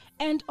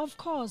 and of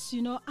course,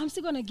 I'm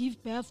still gonna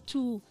give birth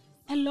to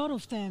a lot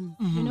of them.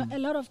 A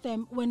lot of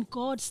them, when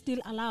God still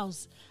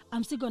allows,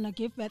 I'm still gonna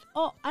give birth.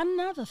 Oh,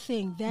 another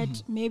thing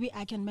that maybe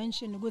I can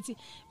mention would say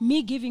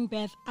me giving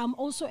birth. I'm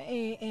also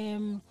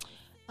I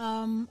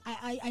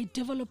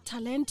develop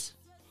talent.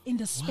 In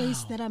the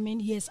space that I'm in,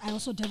 yes, I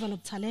also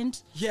develop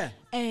talent. Yeah.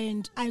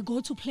 And I go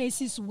to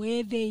places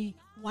where they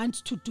want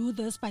to do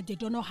this, but they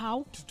don't know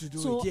how. To do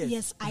so it,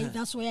 yes.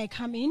 That's where I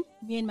come in.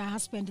 Me and my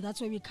husband. That's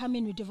where we come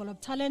in. We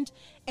develop talent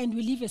and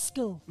we leave a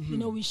skill. You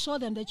know, we show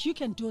them that you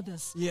can do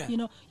this. Yeah. You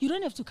know, you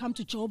don't have to come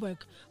to Joburg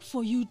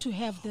for you to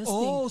have this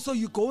Oh, thing. so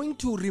you're going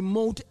to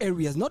remote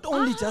areas, not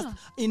only just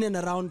in and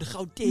around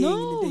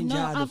Gauteng.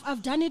 No,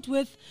 I've done it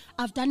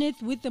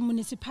with the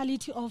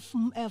municipality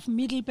of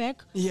Middleburg.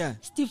 Yeah.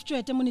 Steve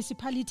Tshwete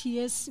municipality.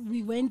 Yes,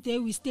 we went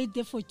there. We stayed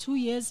there for 2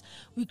 years.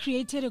 We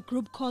created a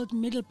group called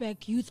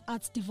Middleburg Youth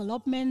Arts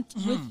Development,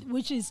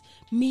 which is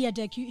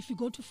MIADEC. If you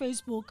go to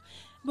Facebook,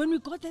 when we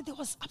got there, there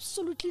was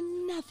absolutely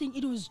nothing.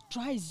 It was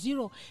dry,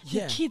 zero.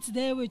 Yeah. The kids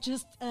there were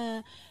just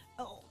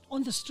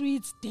on the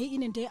streets day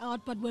in and day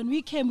out. But when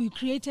we came, we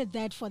created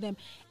that for them,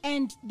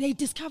 and they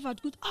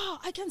discovered, good,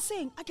 I can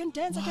sing, I can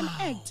dance, I can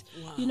act,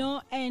 you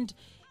know. And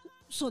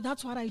so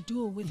that's what I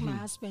do with my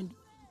husband.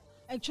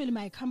 Actually,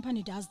 my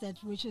company does that,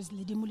 which is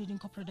Lidimu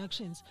Lidinko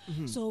Productions.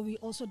 So we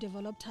also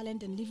develop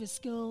talent and live a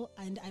skill,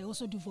 and I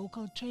also do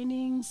vocal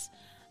trainings.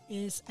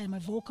 Yes, I'm a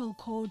vocal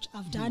coach.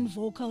 I've done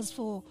vocals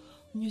for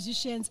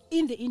musicians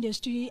in the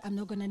industry. I'm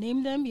not going to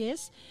name them,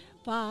 yes,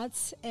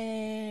 but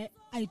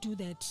I do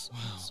that.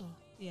 So,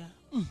 yeah.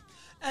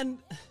 And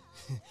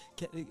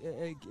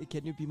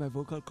can you be my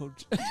vocal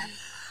coach?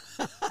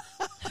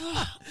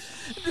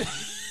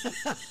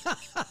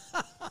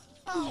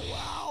 Oh,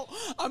 wow.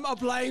 I'm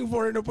applying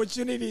for an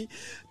opportunity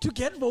to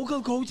get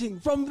vocal coaching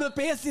from the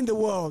best in the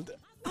world.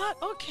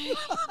 Okay.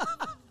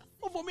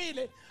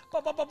 Uvumile.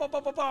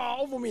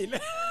 Uvumile.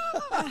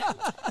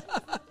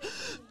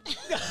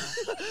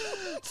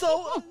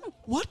 So,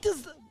 what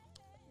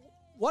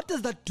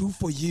does that do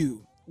for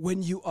you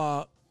when you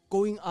are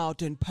going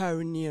out and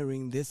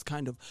pioneering this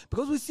kind of,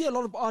 because we see a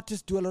lot of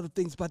artists do a lot of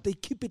things, but they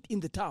keep it in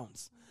the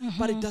towns.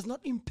 But it does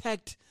not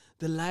impact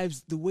the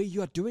lives the way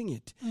you are doing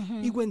it.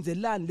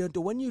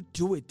 When you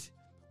do it,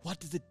 what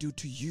does it do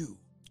to you?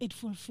 It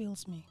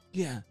fulfills me.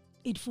 Yeah.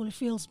 It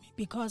fulfills me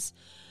because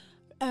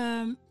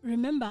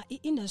remember,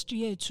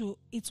 industry too,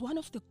 it's one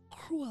of the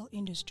cruel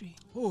industry.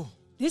 Oh.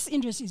 This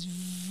industry is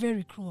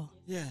very cruel.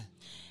 Yeah.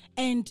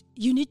 And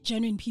you need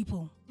genuine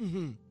people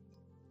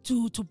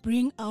to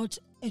bring out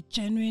a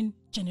genuine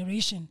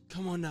generation.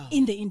 Come on now.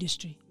 In the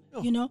industry.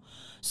 You know,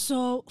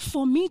 so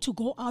for me to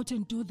go out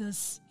and do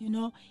this, you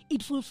know,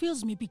 it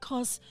fulfills me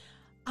because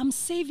I'm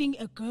saving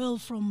a girl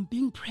from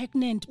being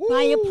pregnant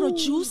by a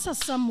producer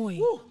somewhere.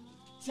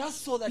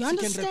 Just so that You she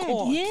understand? can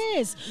record.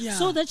 Yes, Yeah.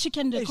 so that she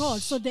can record.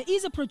 Ish. So there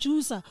is a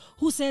producer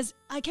who says,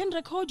 I can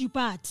record you,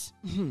 but.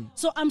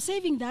 So I'm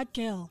saving that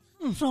girl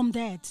from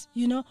that,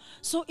 you know.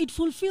 So it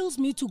fulfills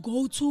me to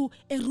go to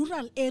a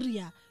rural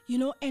area, you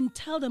know, and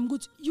tell them,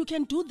 good, you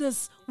can do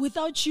this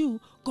without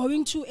you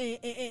going to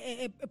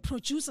a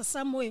producer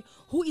somewhere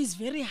who is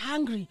very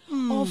hungry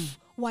of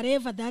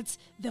whatever that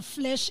the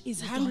flesh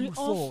is hungry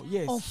for,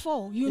 yes. or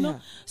for, you know.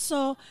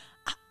 So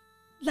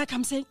like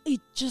I'm saying, it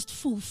just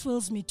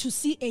fulfills me to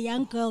see a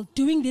young girl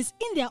doing this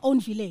in their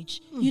own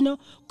village, you know,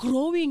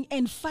 growing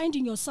and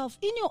finding yourself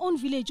in your own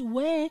village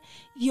where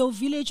your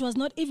village was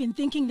not even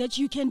thinking that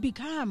you can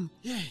become,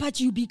 but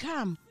you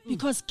become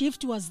because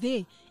gift was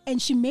there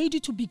and she made you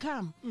to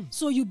become.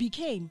 So you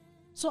became.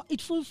 So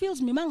it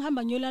fulfills me.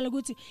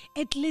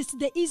 At least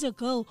there is a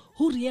girl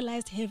who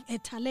realized her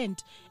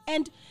talent.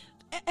 And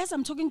as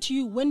I'm talking to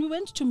you, when we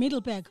went to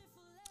Middleburg,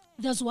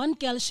 there's one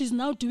girl, she's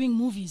now doing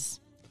movies.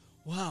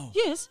 Wow.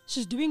 Yes,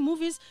 she's doing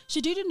movies.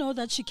 She didn't know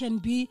that she can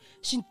be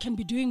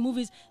doing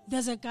movies.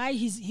 There's a guy,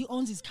 he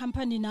owns his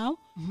company now,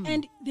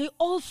 and they're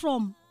all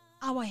from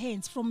our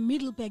hands, from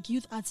Middleburg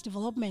Youth Arts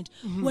Development.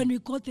 When we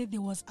got there,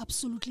 there was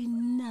absolutely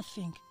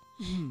nothing.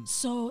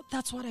 So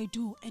that's what I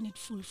do, and it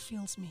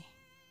fulfills me.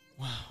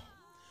 Wow.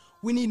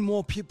 We need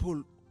more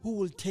people who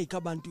will take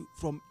Abantu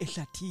from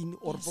Eshatini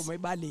or Yes. from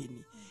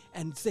Ebaleni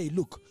and say,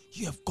 look,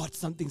 you have got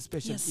something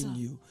special Yes, in sir.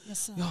 you. Yes,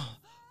 sir. Yeah.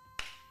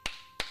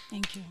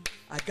 Thank you.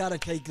 I gotta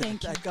take that.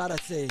 Thank you. I gotta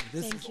say,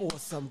 this Thank is you.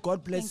 awesome.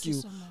 God bless Thank you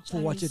you so much. for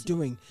I what you're receive.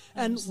 doing.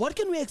 I And receive. what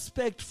can we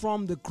expect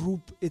from the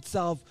group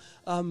itself?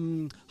 How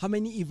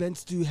many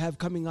events do you have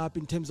coming up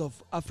in terms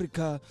of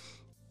Africa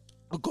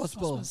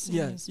gospel? Gospel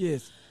Yes,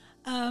 series.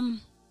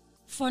 yes,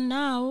 For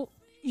now,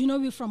 you know,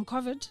 we're from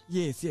COVID.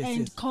 yes, yes, And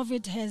yes.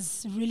 COVID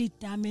has really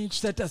damaged.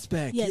 Set us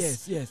back.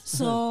 Yes, yes.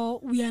 So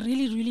we are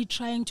really, really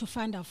trying to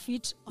find our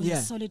feet on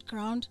Yeah. solid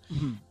ground.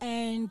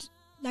 And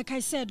like I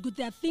said, good,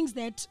 there are things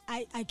that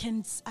I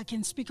can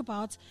speak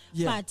about.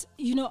 Yeah. But,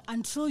 you know,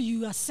 until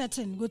you are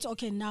certain, good,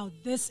 okay, now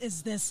this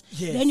is this.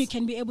 Yes. Then you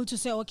can be able to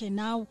say, okay,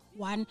 now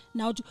one,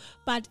 now two.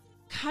 But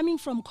coming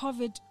from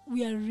COVID,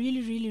 we are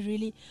really, really,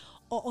 really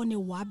on a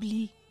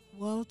wobbly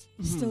world,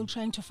 still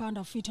trying to find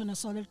our feet on a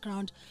solid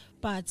ground,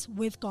 but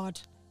with God,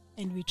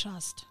 and we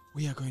trust.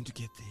 We are going to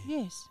get there.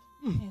 Yes,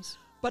 yes.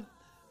 But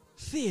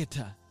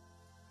theater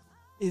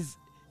is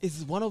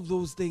one of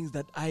those things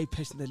that I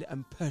personally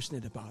am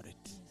passionate about it.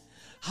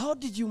 How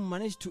did you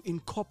manage to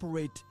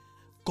incorporate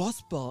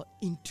gospel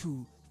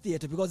into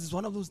theater, because it's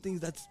one of those things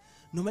that's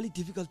normally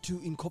difficult to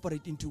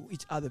incorporate into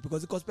each other,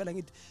 because the gospel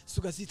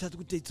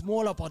it's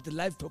more about the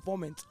live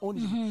performance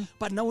only.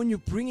 But now when you're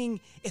bringing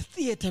a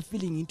theater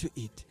feeling into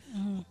it,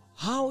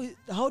 how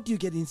do you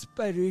get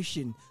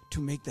inspiration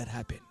to make that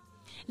happen?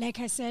 Like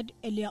I said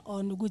earlier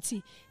on,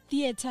 Uguti,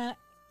 theater,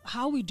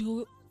 how we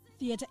do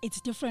theater, it's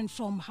different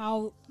from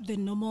how the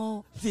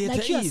normal theater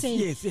like you're is. saying,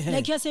 Yes, yeah.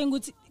 like you're saying,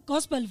 Uguti,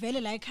 gospel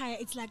very like high.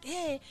 It's like,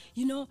 hey,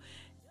 you know,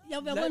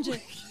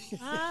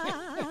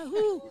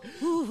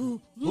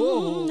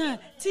 Oh.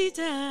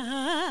 Tita.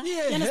 Yeah,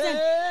 You understand?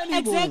 hey,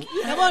 Exactly.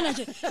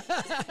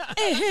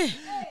 yeah.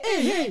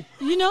 Hey,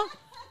 you know.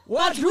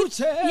 What But with,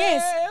 you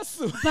yes,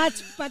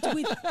 chase? but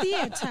with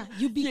theater,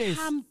 you Yes.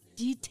 become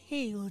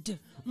detailed.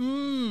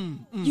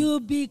 You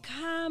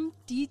become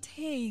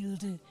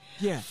detailed.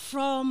 Yeah.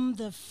 From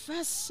the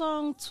first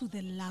song to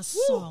the last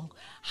song,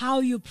 how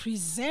you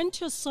present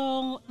your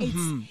song,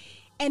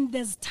 and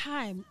there's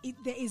time.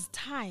 There is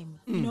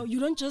time. You know, you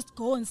don't just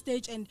go on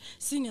stage and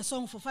sing a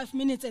song for 5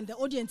 minutes and the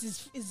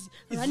audience is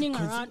running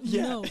around.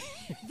 yeah. No,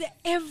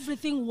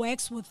 everything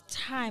works with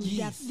time.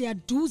 Yes. There are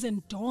do's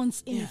and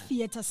don'ts in Yeah. a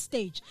theater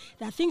stage.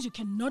 There are things you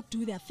cannot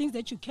do. There are things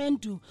that you can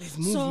do. There's So,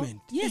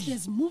 movement. yes,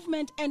 there's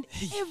movement, and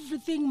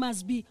everything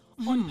must be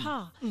on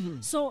par.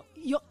 So,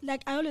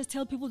 like I always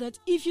tell people that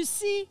if you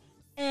see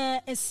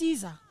a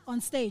Caesar on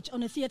stage,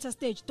 on a theater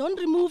stage, don't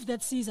remove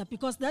that Caesar,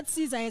 because that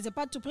Caesar has a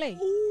part to play.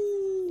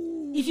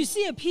 If you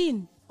see a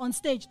pin on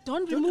stage,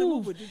 don't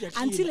remove remove it,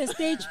 until a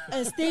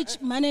stage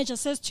manager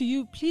says to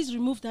you, please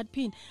remove that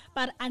pin.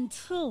 But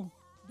until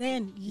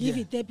then, leave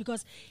Yeah. it there,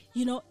 because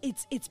you know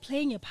it's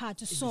playing a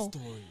part. It's So a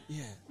story.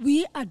 Yeah.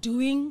 we are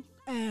doing.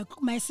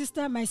 My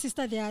sister,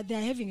 they are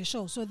having a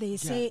show, so they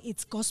say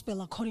it's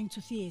gospel according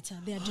to theater.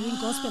 They are doing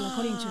gospel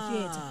according to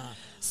theater.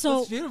 So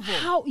That's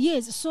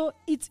beautiful. so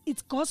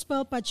it's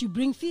gospel, but you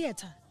bring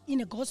theater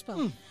in a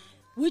gospel,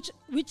 which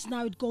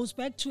now it goes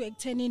back to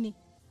Ektenini.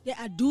 There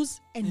are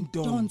do's and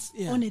don'ts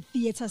yeah. on a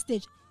theater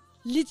stage.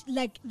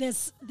 Like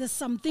there's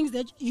some things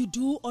that you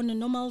do on a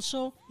normal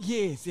show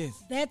Yes.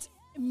 that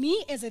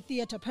me as a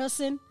theater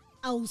person,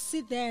 I will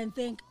sit there and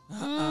think,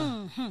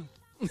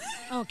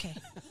 okay.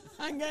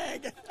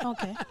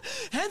 Okay.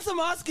 Hence I'm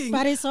asking.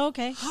 But it's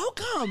okay. How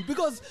come?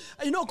 Because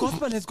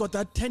gospel has got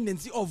that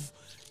tendency of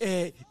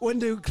when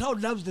the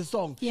crowd loves the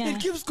song, Yeah. it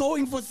keeps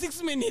going for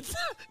 6 minutes.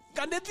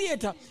 And the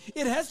theater,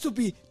 it has to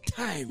be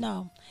time.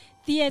 No.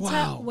 Theater,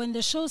 Wow. when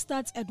the show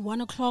starts at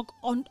 1 o'clock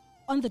on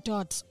the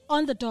dot,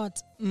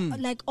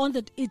 like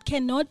it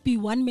cannot be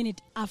 1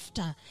 minute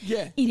after.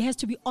 Yeah. It has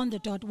to be on the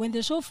dot. When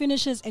the show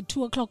finishes at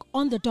 2 o'clock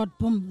on the dot,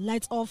 boom,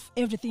 lights off,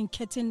 everything,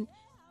 curtain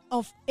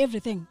off,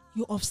 everything.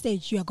 You're off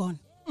stage, you are gone.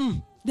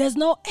 There's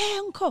no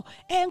encore.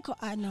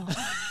 I know.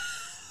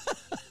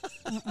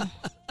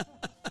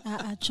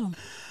 Chum.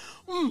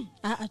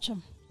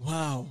 Chum.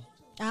 Wow.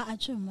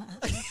 Chum.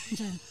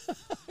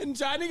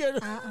 Njani-ke?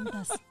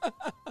 Antas.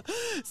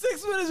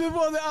 6 minutes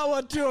before the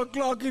hour, 2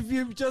 o'clock. If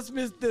you just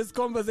missed this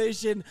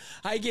conversation,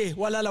 Haige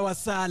Walala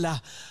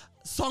Wasala,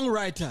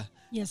 songwriter.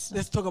 Yes, sir.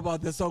 Let's talk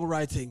about the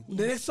songwriting.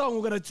 The next song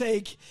we're going to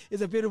take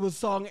is a beautiful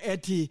song,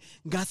 Eti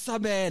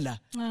Ngasabela.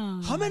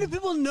 Oh. How many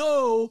people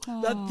know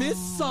that this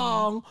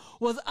song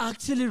was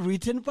actually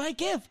written by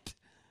Gift?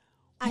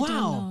 I don't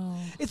know.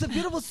 It's a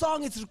beautiful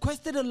song. It's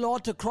requested a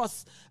lot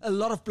across a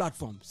lot of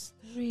platforms.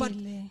 But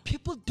Really?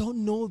 people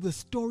don't know the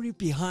story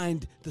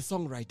behind the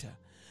songwriter.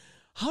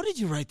 How did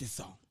you write this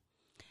song?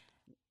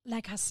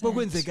 Like I said,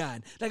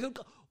 Bokwenzekani? Like,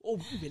 oh,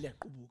 ivele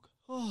yaqubuka.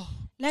 Oh,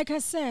 like I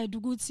said,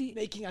 Uguti,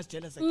 making us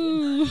jealous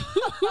again.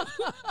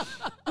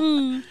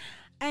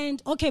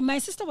 and okay, my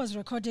sister was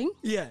recording,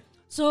 Yeah.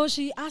 so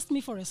she asked me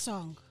for a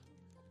song.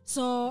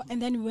 So,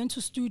 and then we went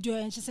to studio,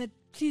 and she said,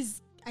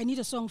 "Please, I need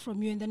a song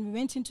from you." And then we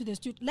went into the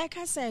studio. Like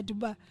I said,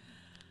 but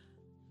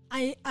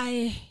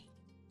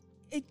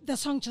the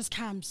song just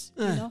comes,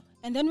 you know.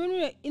 And then when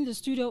we were in the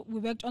studio, we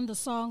worked on the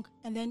song,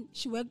 and then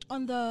she worked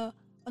on the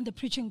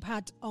preaching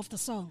part of the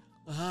song.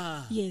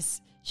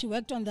 Yes, she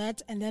worked on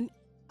that, and then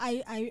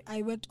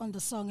I worked on the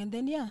song, and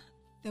then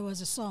there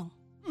was a song.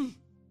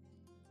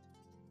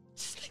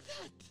 Just like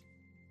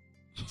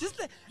that. Just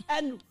like,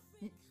 and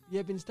you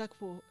have been stuck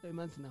for a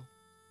month now.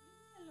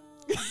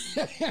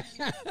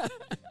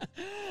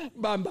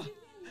 Bamba.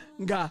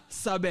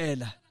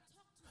 Ngasabela.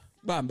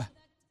 Bamba.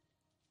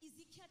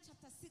 Ezekiel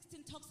chapter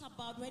 16 talks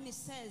about when it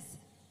says,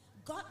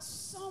 God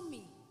saw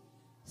me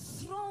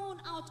thrown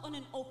out on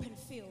an open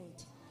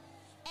field,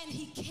 and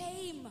he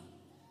came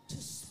to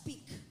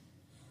speak.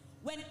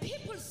 When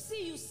people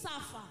see you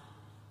suffer,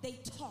 they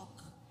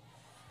talk.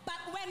 But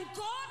when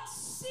God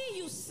see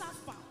you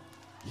suffer,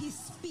 he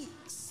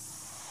speaks.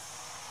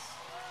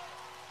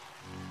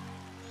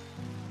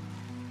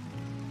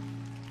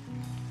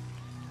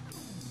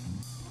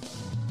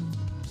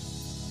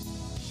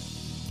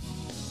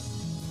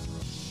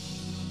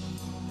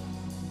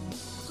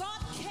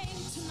 God came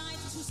tonight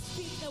to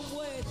speak a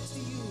word to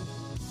you.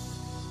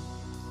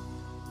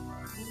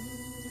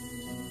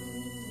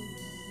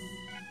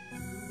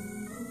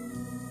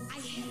 I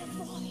heard a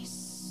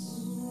voice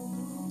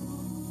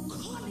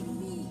calling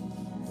me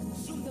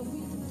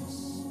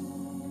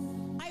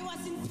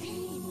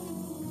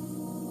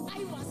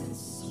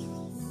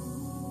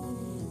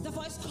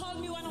voice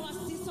called me when I was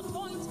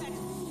disappointed.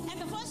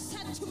 And the voice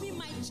said to me,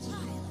 my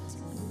child,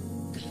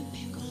 come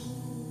back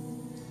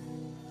home.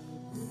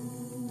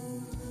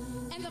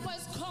 And the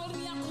voice called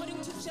me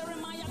according to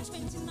Jeremiah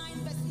 29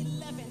 verse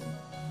 11.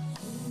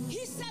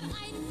 He said,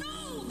 I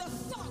know the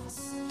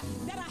thoughts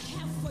that I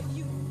have for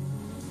you.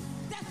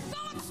 The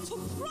thoughts to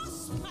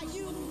prosper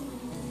you.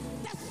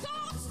 The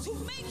thoughts to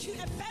make you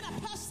a better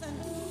person.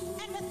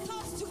 And the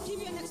thoughts to give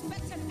you an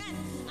expected end.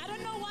 I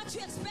don't know what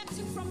you're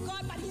expecting from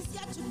God, but He's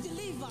here to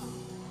deliver.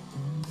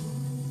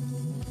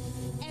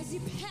 As He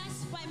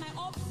passed by my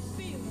open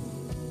field,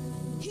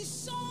 He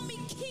saw me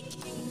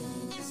kicking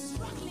and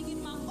struggling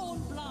in my own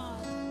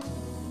blood.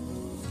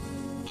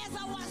 As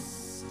I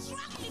was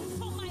struggling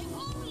for my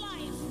own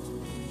life,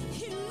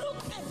 He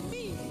looked at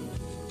me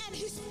and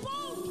He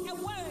spoke a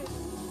word.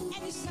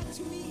 And He said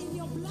to me, in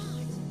your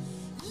blood,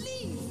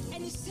 live.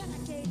 And He said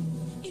again,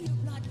 in your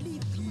blood, live.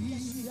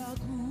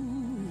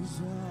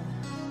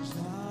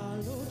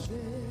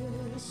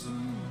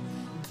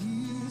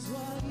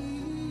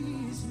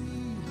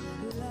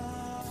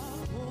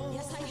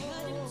 Yes, I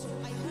heard it too.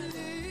 I heard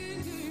it.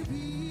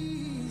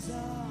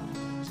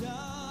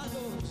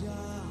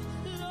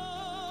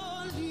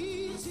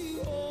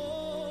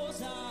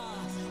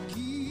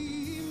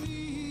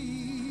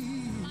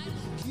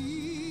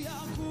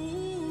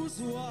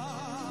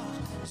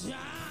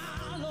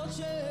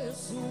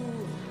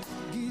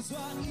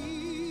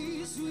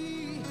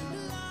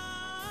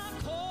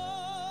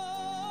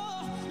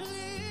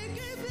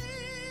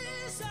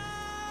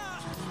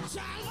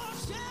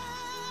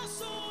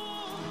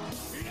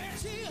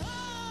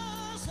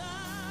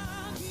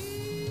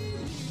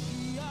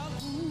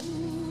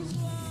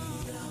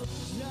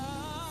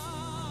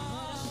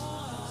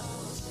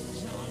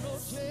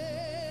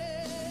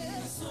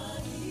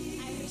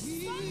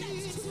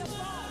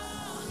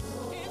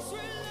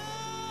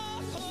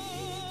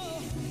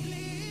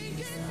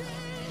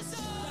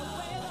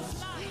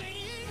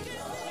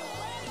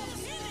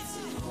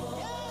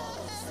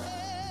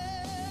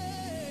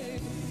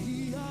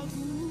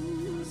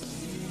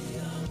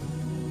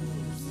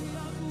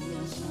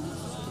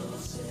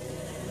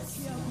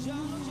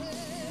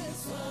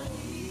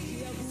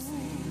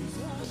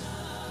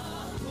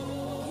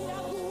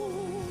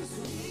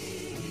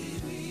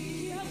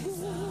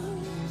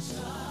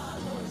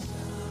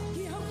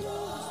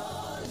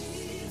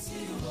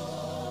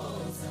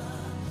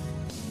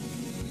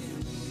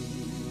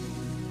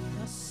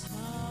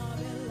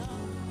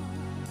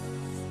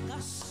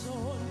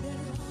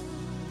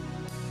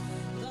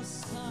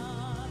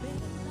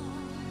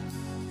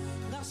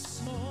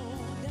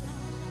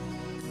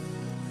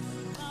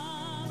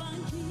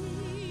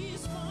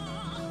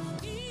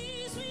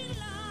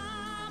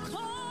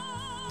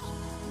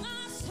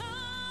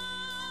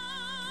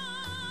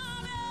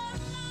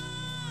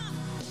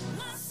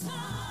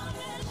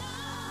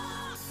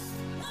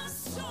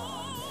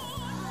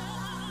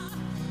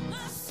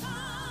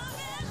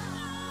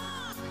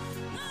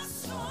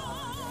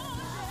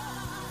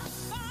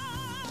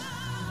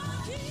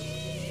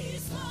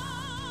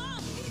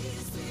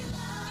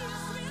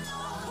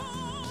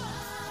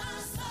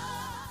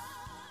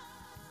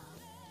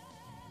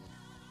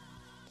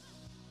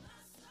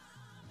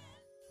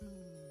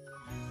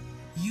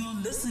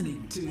 You're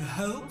listening to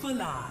Hope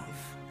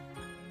Alive.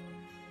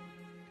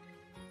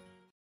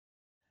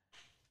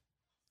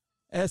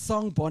 A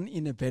song born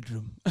in a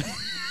bedroom.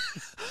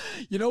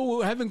 You know,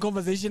 we're having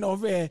conversation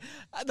off air.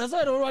 That's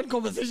why I don't want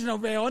conversation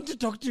off air. I want to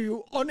talk to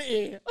you on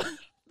air.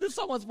 This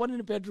song was born in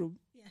a bedroom.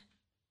 Yeah.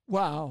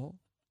 Wow.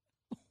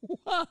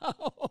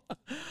 Wow.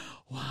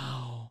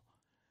 Wow.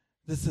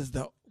 This is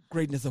the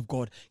greatness of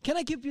God. Can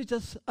I give you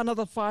just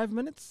another 5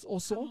 minutes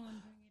or so? Come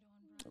on,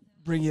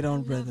 bring it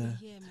on, brother. Bring it on, brother.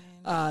 Yeah,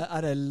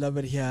 man. I love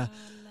it here.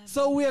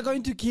 So we are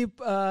going to keep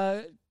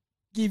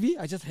Kiwi.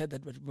 I just heard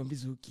that word.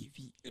 Mambizu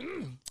Kiwi.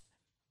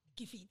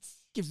 Give it.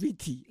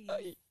 Kiviti.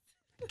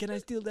 Can I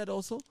steal that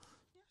also?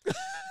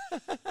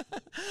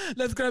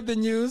 Let's grab the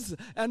news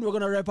and we're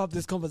going to wrap up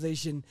this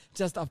conversation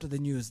just after the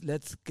news.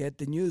 Let's get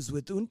the news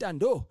with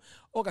Untando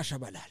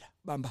Okashabalala.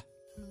 Bamba.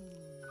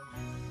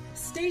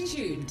 Stay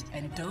tuned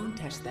and don't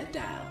touch that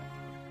dial.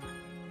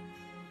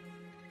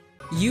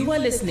 You are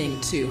listening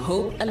to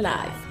Hope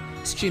Alive,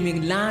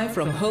 streaming live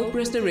from Hope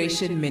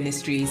Restoration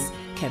Ministries,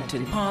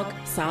 Kempton Park,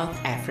 South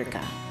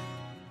Africa.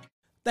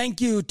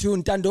 Thank you to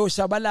Ntando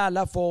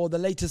Shabalala for the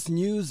latest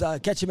news.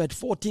 Catch him at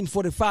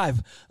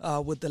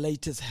 14:45 with the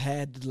latest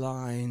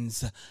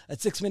headlines.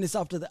 At 6 minutes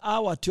after the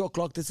hour, 2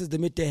 o'clock, this is the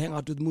Midday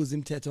Hangout with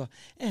Muzim Tetwa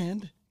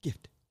and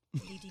Gift.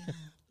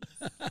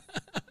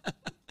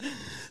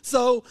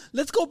 So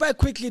let's go back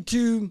quickly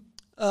to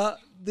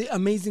the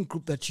amazing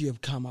group that you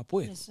have come up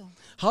with. Yes, sir.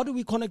 How do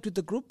we connect with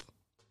the group?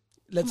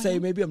 Let's say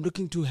maybe I'm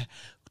looking to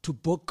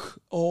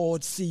book or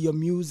see your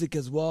music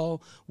as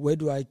well. Where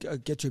do I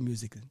get your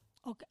music then?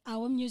 Okay,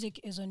 our music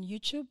is on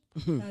YouTube.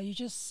 You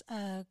just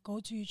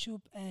go to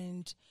YouTube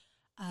and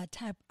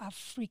type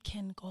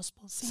African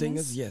Gospel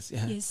Singers. Singers, yes.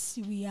 Yeah. Yes,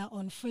 we are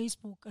on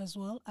Facebook as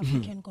well,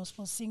 African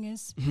Gospel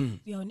Singers.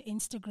 We are on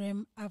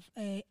Instagram,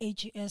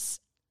 AGS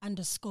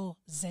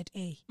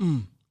 _ZA.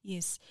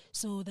 Yes,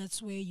 so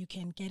that's where you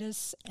can get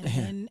us. And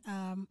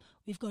then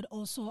we've got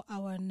also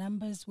our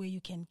numbers where you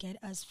can get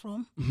us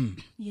from.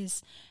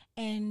 Yes,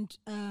 and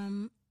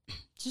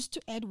just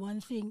to add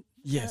one thing,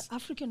 Yes.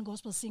 African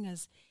Gospel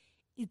Singers,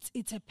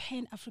 it's a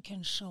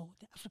Pan-African show.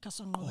 The Africa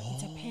Song Ngoba,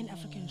 it's a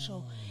Pan-African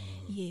show.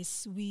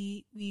 Yes,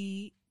 we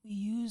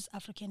use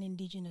African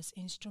indigenous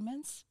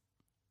instruments.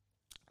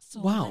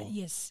 So Wow.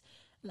 yes,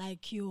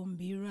 like your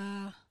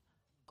mbira,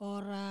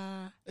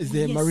 kora. Is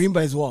there yes,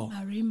 marimba as well?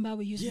 Marimba,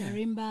 we use Yeah.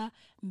 marimba,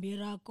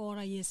 mbira,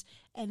 kora, yes.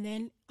 And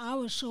then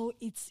our show,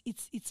 it's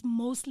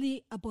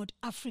mostly about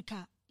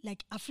Africa,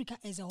 like Africa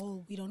as a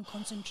whole. We don't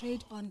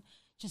concentrate on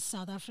just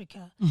South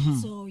Africa.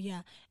 So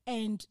yeah,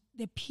 and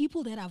the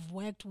people that I've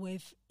worked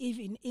with,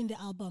 even in the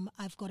album,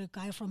 I've got a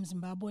guy from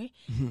Zimbabwe,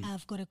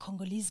 I've got a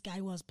Congolese guy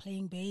who was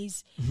playing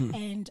bass,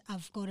 and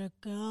I've got a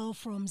girl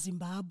from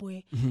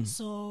Zimbabwe.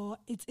 So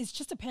it's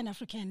just a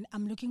Pan-African.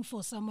 I'm looking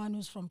for someone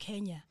who's from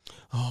Kenya.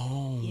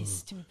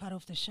 Yes, to be part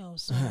of the show.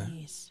 So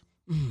yes.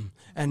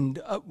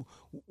 And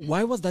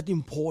why was that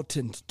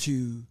important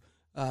to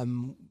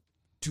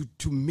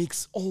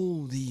mix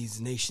all these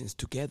nations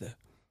together?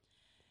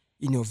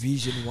 In your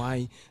vision,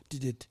 why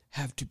did it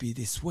have to be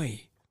this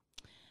way?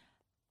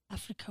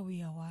 Africa,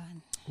 we are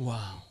one.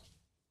 Wow.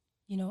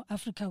 You know,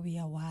 Africa, we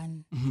are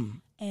one.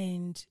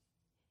 And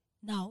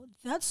now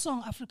that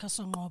song, Africa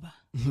Song Ngoba,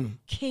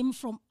 came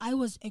from, I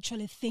was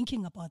actually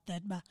thinking about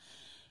that, but,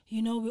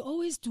 you know, we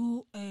always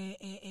do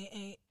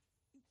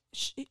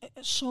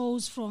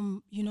shows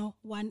from, you know,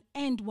 one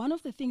end. One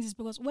of the things is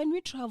because when we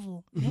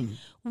travel,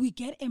 we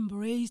get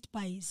embraced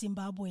by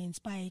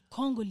Zimbabweans, by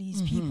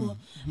Congolese people,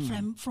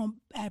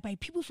 by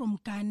people from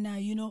Ghana,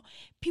 you know,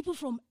 people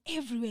from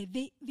everywhere.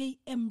 They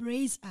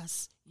embrace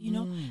us, you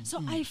know.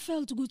 So I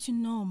felt good to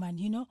know, man,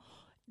 you know,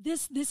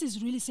 this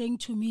is really saying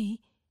to me,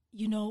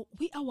 you know,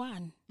 we are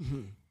one.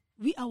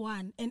 We are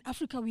one. In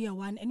Africa, we are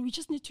one. And we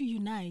just need to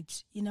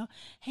unite, you know.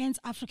 Hence,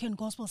 African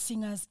Gospel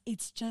Singers,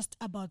 it's just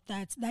about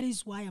that. That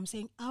is why I'm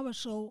saying our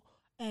show,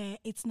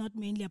 it's not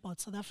mainly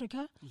about South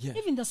Africa. Yeah.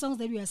 Even the songs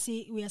that we are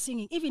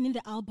singing, even in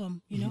the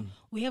album, you know,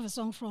 we have a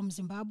song from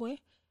Zimbabwe.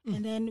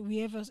 And then we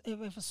have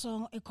a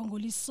song, a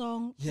Congolese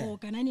song, or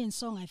Ghanaian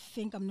song, I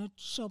think, I'm not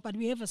sure. But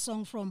we have a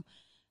song from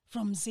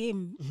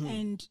Zim.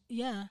 And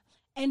yeah.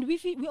 And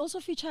we also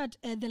featured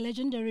the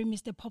legendary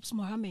Mr. Pops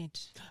Mohammed.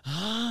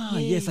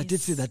 Yes, I did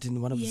see that in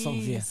one of the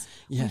songs here.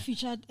 Yeah. We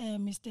featured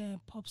Mr.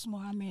 Pops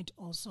Mohammed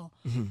also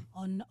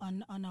on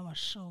our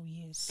show,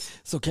 yes.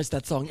 So catch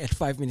that song at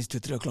 5 minutes to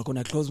 3 o'clock. When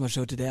I close my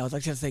show today, I was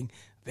actually saying,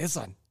 this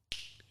one.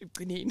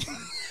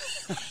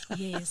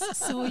 Yes.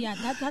 So yeah,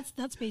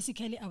 that's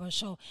basically our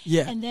show.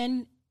 Yeah. And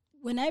then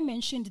when I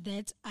mentioned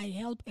that I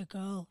help a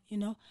girl, you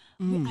know,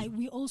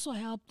 we also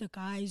help the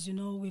guys, you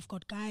know. We've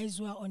got guys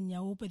who are on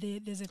Nyaope.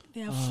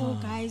 There are 4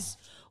 guys.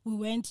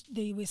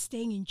 They were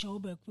staying in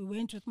Joburg. We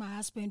went with my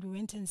husband. We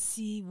went and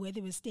see where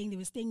they were staying. They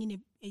were staying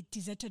in a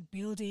deserted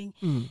building,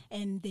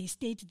 and they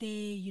stayed there,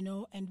 you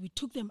know, and we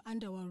took them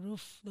under our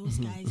roof. Those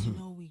guys, you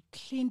know, we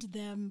cleaned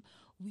them.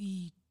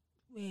 We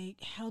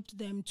helped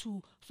them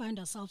to find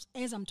ourselves.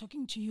 As I'm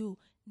talking to you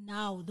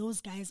now,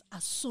 those guys are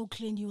so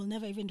clean, you will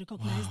never even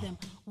recognize them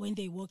when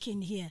they walk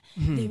in here.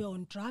 They were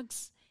on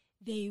drugs.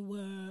 They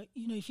were,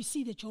 you know, if you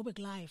see the Joburg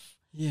life,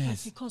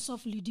 Yes. but because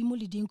of Lidimo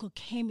Lidinko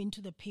came into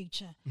the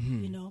picture,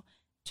 you know,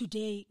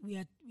 today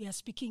they are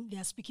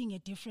speaking a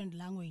different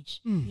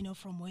language, you know,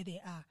 from where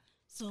they are.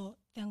 So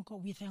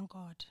we thank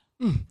God.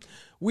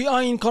 We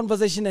are in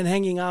conversation and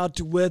hanging out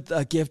with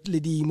Gift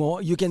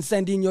Lidimo. You can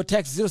send in your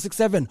text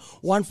 067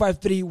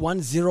 153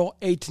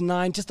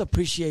 1089. Just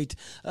appreciate,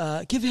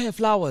 give her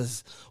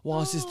flowers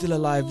while she's still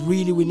alive.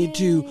 Really, we need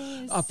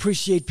to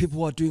appreciate people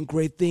who are doing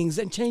great things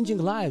and changing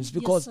lives,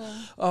 because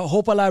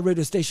Hope Alive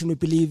radio station, we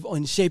believe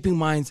on shaping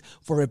minds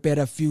for a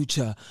better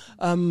future.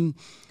 In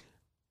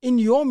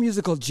your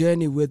musical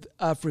journey with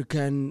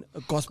African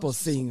gospel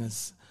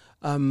singers,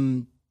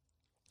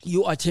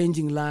 you are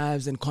changing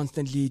lives and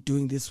constantly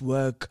doing this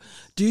work.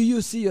 Do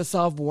you see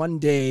yourself one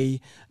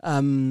day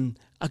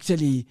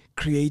actually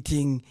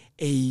creating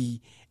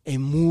a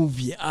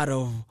movie out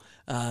of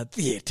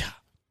theater,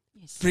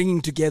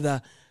 bringing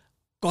together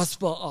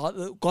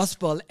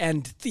gospel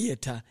and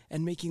theater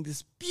and making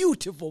this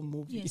beautiful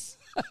movie? Yes,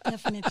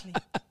 definitely.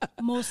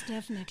 Most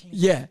definitely.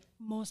 Yeah.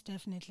 Most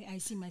definitely. I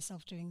see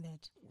myself doing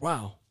that.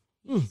 Wow.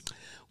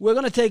 We're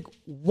going to take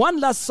one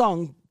last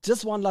song,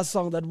 just one last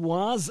song that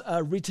was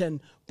written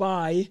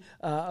by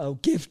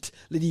Gift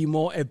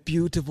Lidimo, a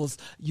beautiful.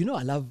 You know,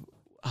 I love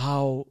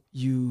how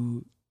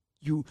you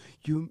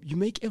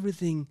make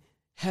everything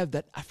have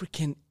that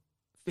African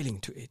feeling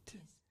to it.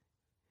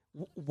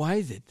 Yes. Why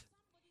is it?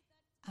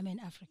 I'm an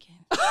African.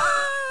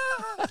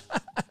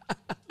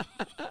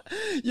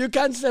 You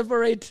can't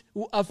separate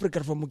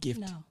Africa from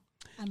Gift. No,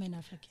 I'm an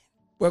African.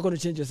 We're going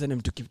to change your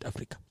surname to Gift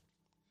Africa.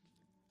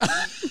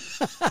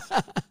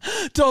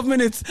 12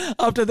 minutes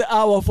after the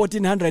hour,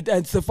 1400. And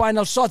it's the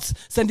final shots.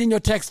 Send in your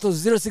text to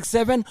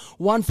 067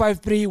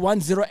 153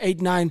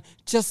 1089.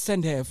 Just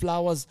send her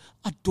flowers.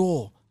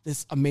 Adore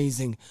this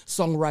amazing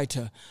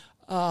songwriter,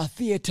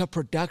 theater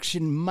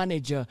production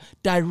manager,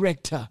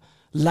 director,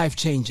 life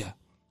changer,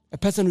 a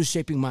person who's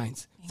shaping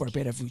minds for a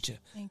better future.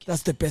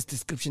 That's the best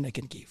description I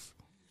can give.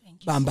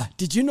 Bamba,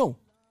 did you know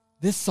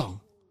this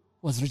song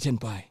was written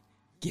by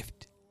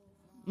Gift?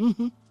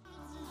 Mm-hmm.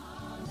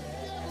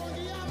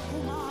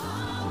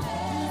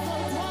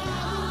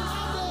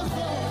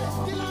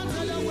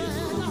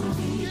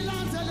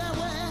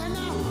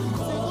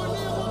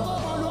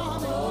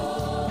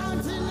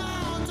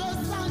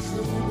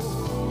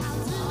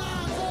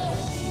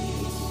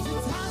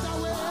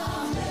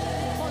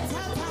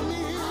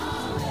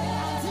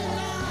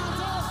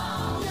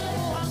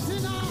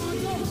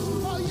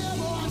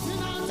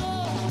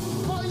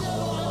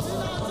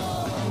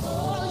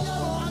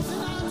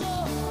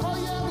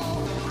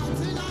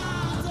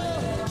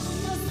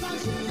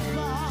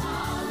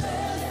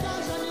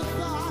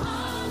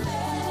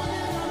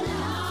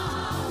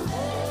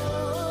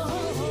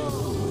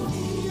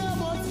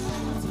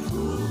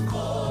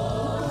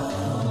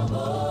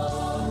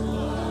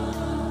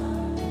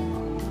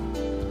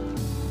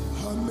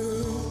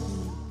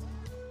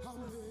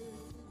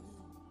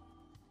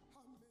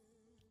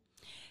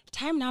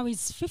 Time now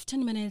is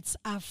 15 minutes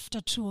after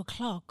 2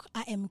 o'clock.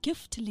 I am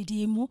Gift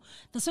Lidimu.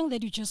 The song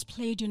that you just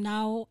played, you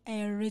now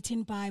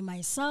written by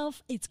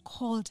myself. It's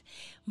called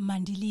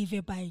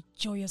Mandilive by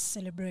Joyous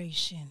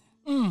Celebration.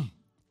 And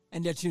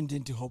you're tuned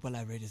into Hope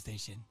Alive radio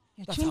station.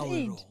 That's tuned how we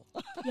in. roll.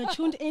 You're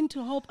tuned in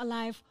to Hope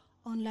Alive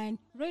online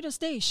radio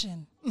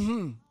station.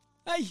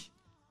 Hey.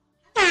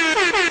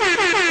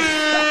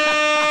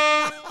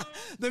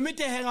 The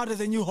midday hangout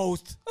is a new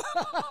host.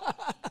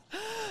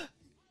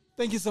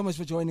 Thank you so much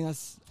for joining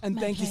us. And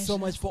My thank you so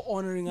pleasure. much for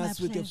honoring My us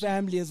with your pleasure.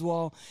 family as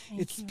well.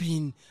 Thank It's you.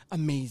 been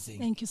amazing.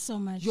 Thank you so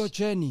much. Your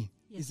journey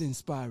Yes. is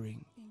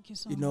inspiring. Thank you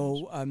so You much.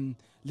 know,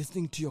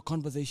 listening to your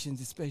conversations,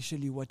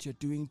 especially what you're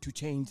doing to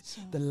change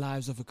Sir. the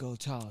lives of a girl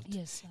child.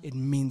 Yes, sir. It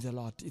means a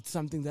lot. It's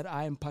something that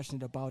I am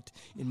passionate about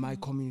in my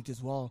community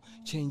as well,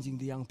 changing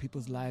the young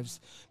people's lives.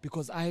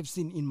 Because I have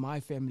seen in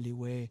my family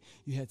where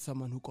you had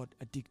someone who got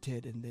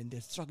addicted and then they're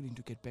struggling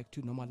to get back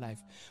to normal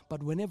life.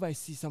 But whenever I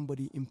see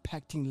somebody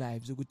impacting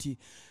lives, Uguti,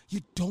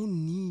 you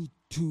don't need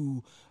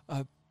to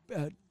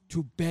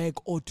beg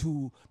or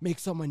to make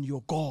someone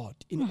your God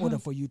in order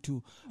for you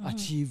to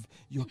achieve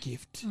your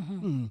gift.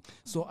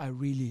 So I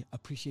really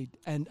appreciate,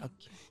 and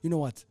you know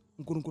what?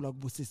 Nkulunkulu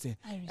akubusise,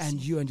 I receive. and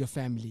you and your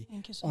family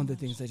Thank you so on the much.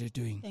 things that you're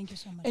doing. Thank you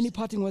so much. Any sir.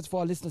 parting words for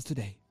our listeners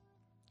today?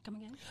 Come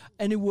again?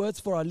 Any words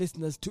for our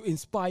listeners to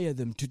inspire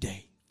them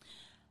today?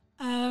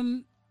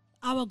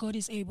 Our God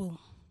is able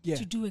Yeah.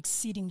 to do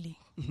exceedingly,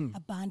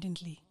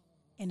 abundantly,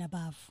 and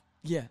above.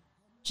 Yeah.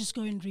 Just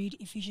go and read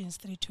Ephesians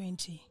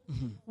 3:20.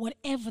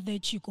 Whatever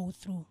that you go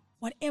through,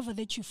 whatever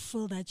that you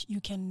feel that you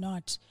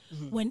cannot,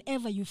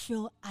 whenever you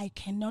feel I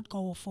cannot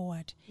go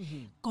forward,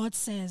 God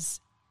says,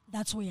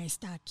 that's where I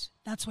start.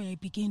 That's where I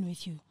begin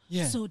with you.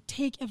 Yeah. So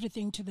take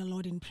everything to the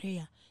Lord in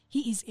prayer.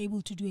 He is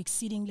able to do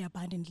exceedingly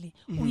abundantly.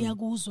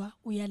 Uyakuzwa,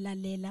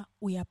 uyalalela,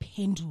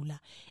 uyaphendula.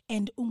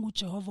 And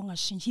unguJehova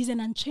ungashintshi. He's an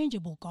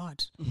unchangeable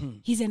God.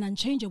 He's an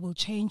unchangeable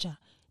changer.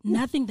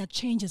 Nothing that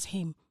changes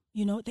him.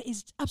 You know, there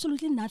is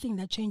absolutely nothing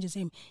that changes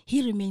him.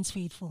 He remains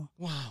faithful.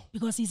 Wow.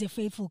 Because he's a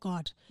faithful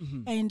God.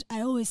 And I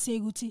always say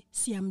ukuthi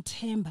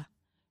siyamthemba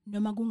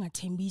noma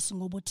kungathembisi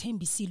ngoba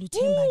uthembisile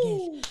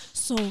uthembakele.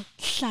 So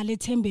hlale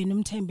ethembeni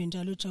umthembe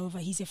njalo uJehova.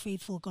 He's a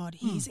faithful God.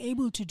 He is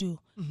able to do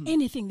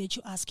anything that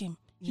you ask him.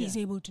 He is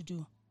able to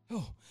do.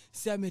 Oh,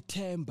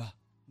 siyamethemba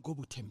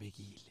ngoba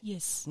uthembekile.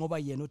 Yes. Ngoba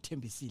yena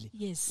uthembisile.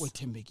 Yes.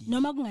 Wethembekile.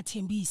 Noma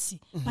kungathembisi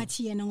but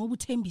yena ngoba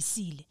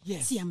uthembisile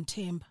Yes.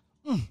 siyamthemba.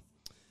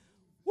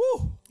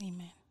 Woo!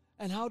 Amen.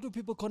 And how do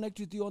people connect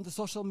with you on the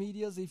social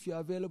medias if you're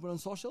available on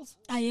socials?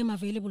 I am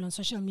available on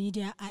social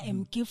media. I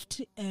am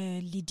Gift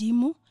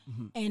Lidimu,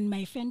 and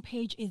my fan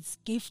page is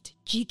Gift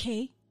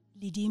GK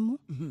Lidimu.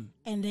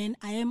 And then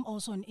I am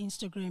also on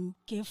Instagram,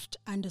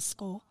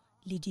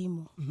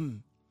 Gift_Lidimu.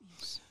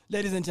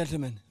 Ladies and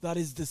gentlemen, that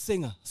is the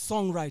singer,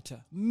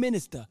 songwriter,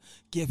 minister,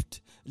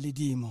 Gift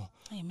Lidimo.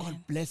 Amen.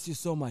 God bless you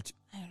so much.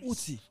 I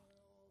Uthi,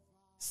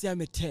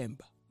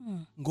 siyamethemba,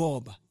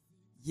 ngoba,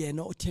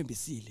 yena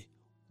uthembisile,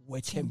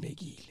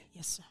 wethembekile.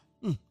 Yes, sir.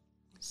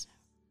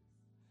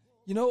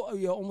 You know,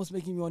 you're almost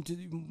making me want to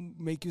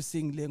make you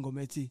sing Lengo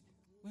Meti.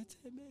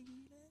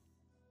 Wethembekile.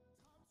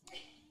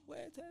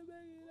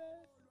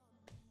 Wethembekile.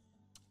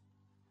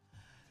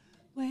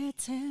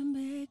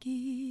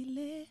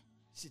 Wethembekile,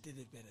 She did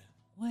it better.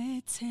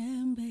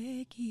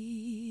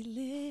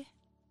 wethembekile,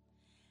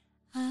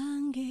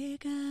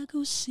 angeka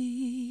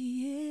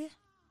kushiye,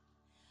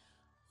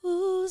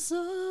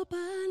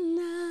 uzoba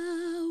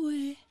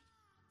nawe.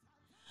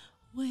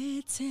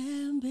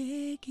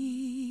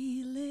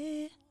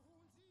 Wethembekile,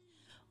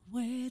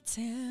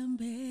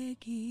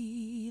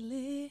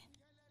 wethembekile,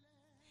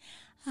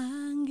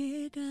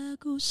 angeka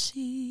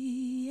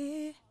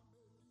kushiye,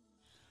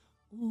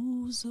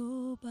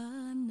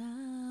 uzoba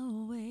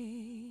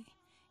nawe.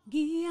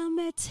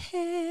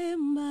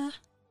 Ngiyamethemba,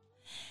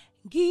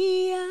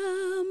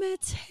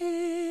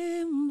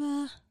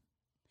 ngiyamethemba,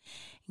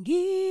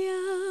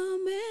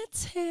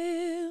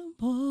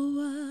 Ngiyametembo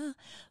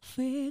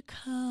fe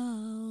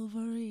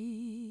Calvary.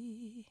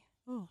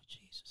 Oh,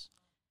 Jesus.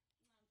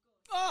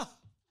 Oh,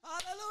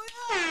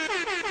 hallelujah!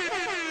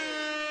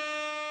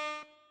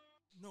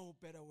 No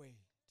better way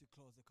to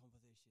close the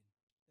conversation.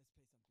 Let's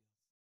pay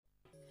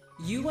some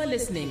bills. You are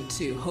listening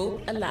to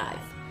Hope Alive,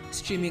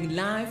 streaming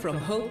live from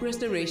Hope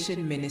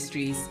Restoration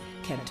Ministries,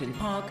 Kenton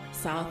Park,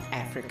 South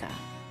Africa.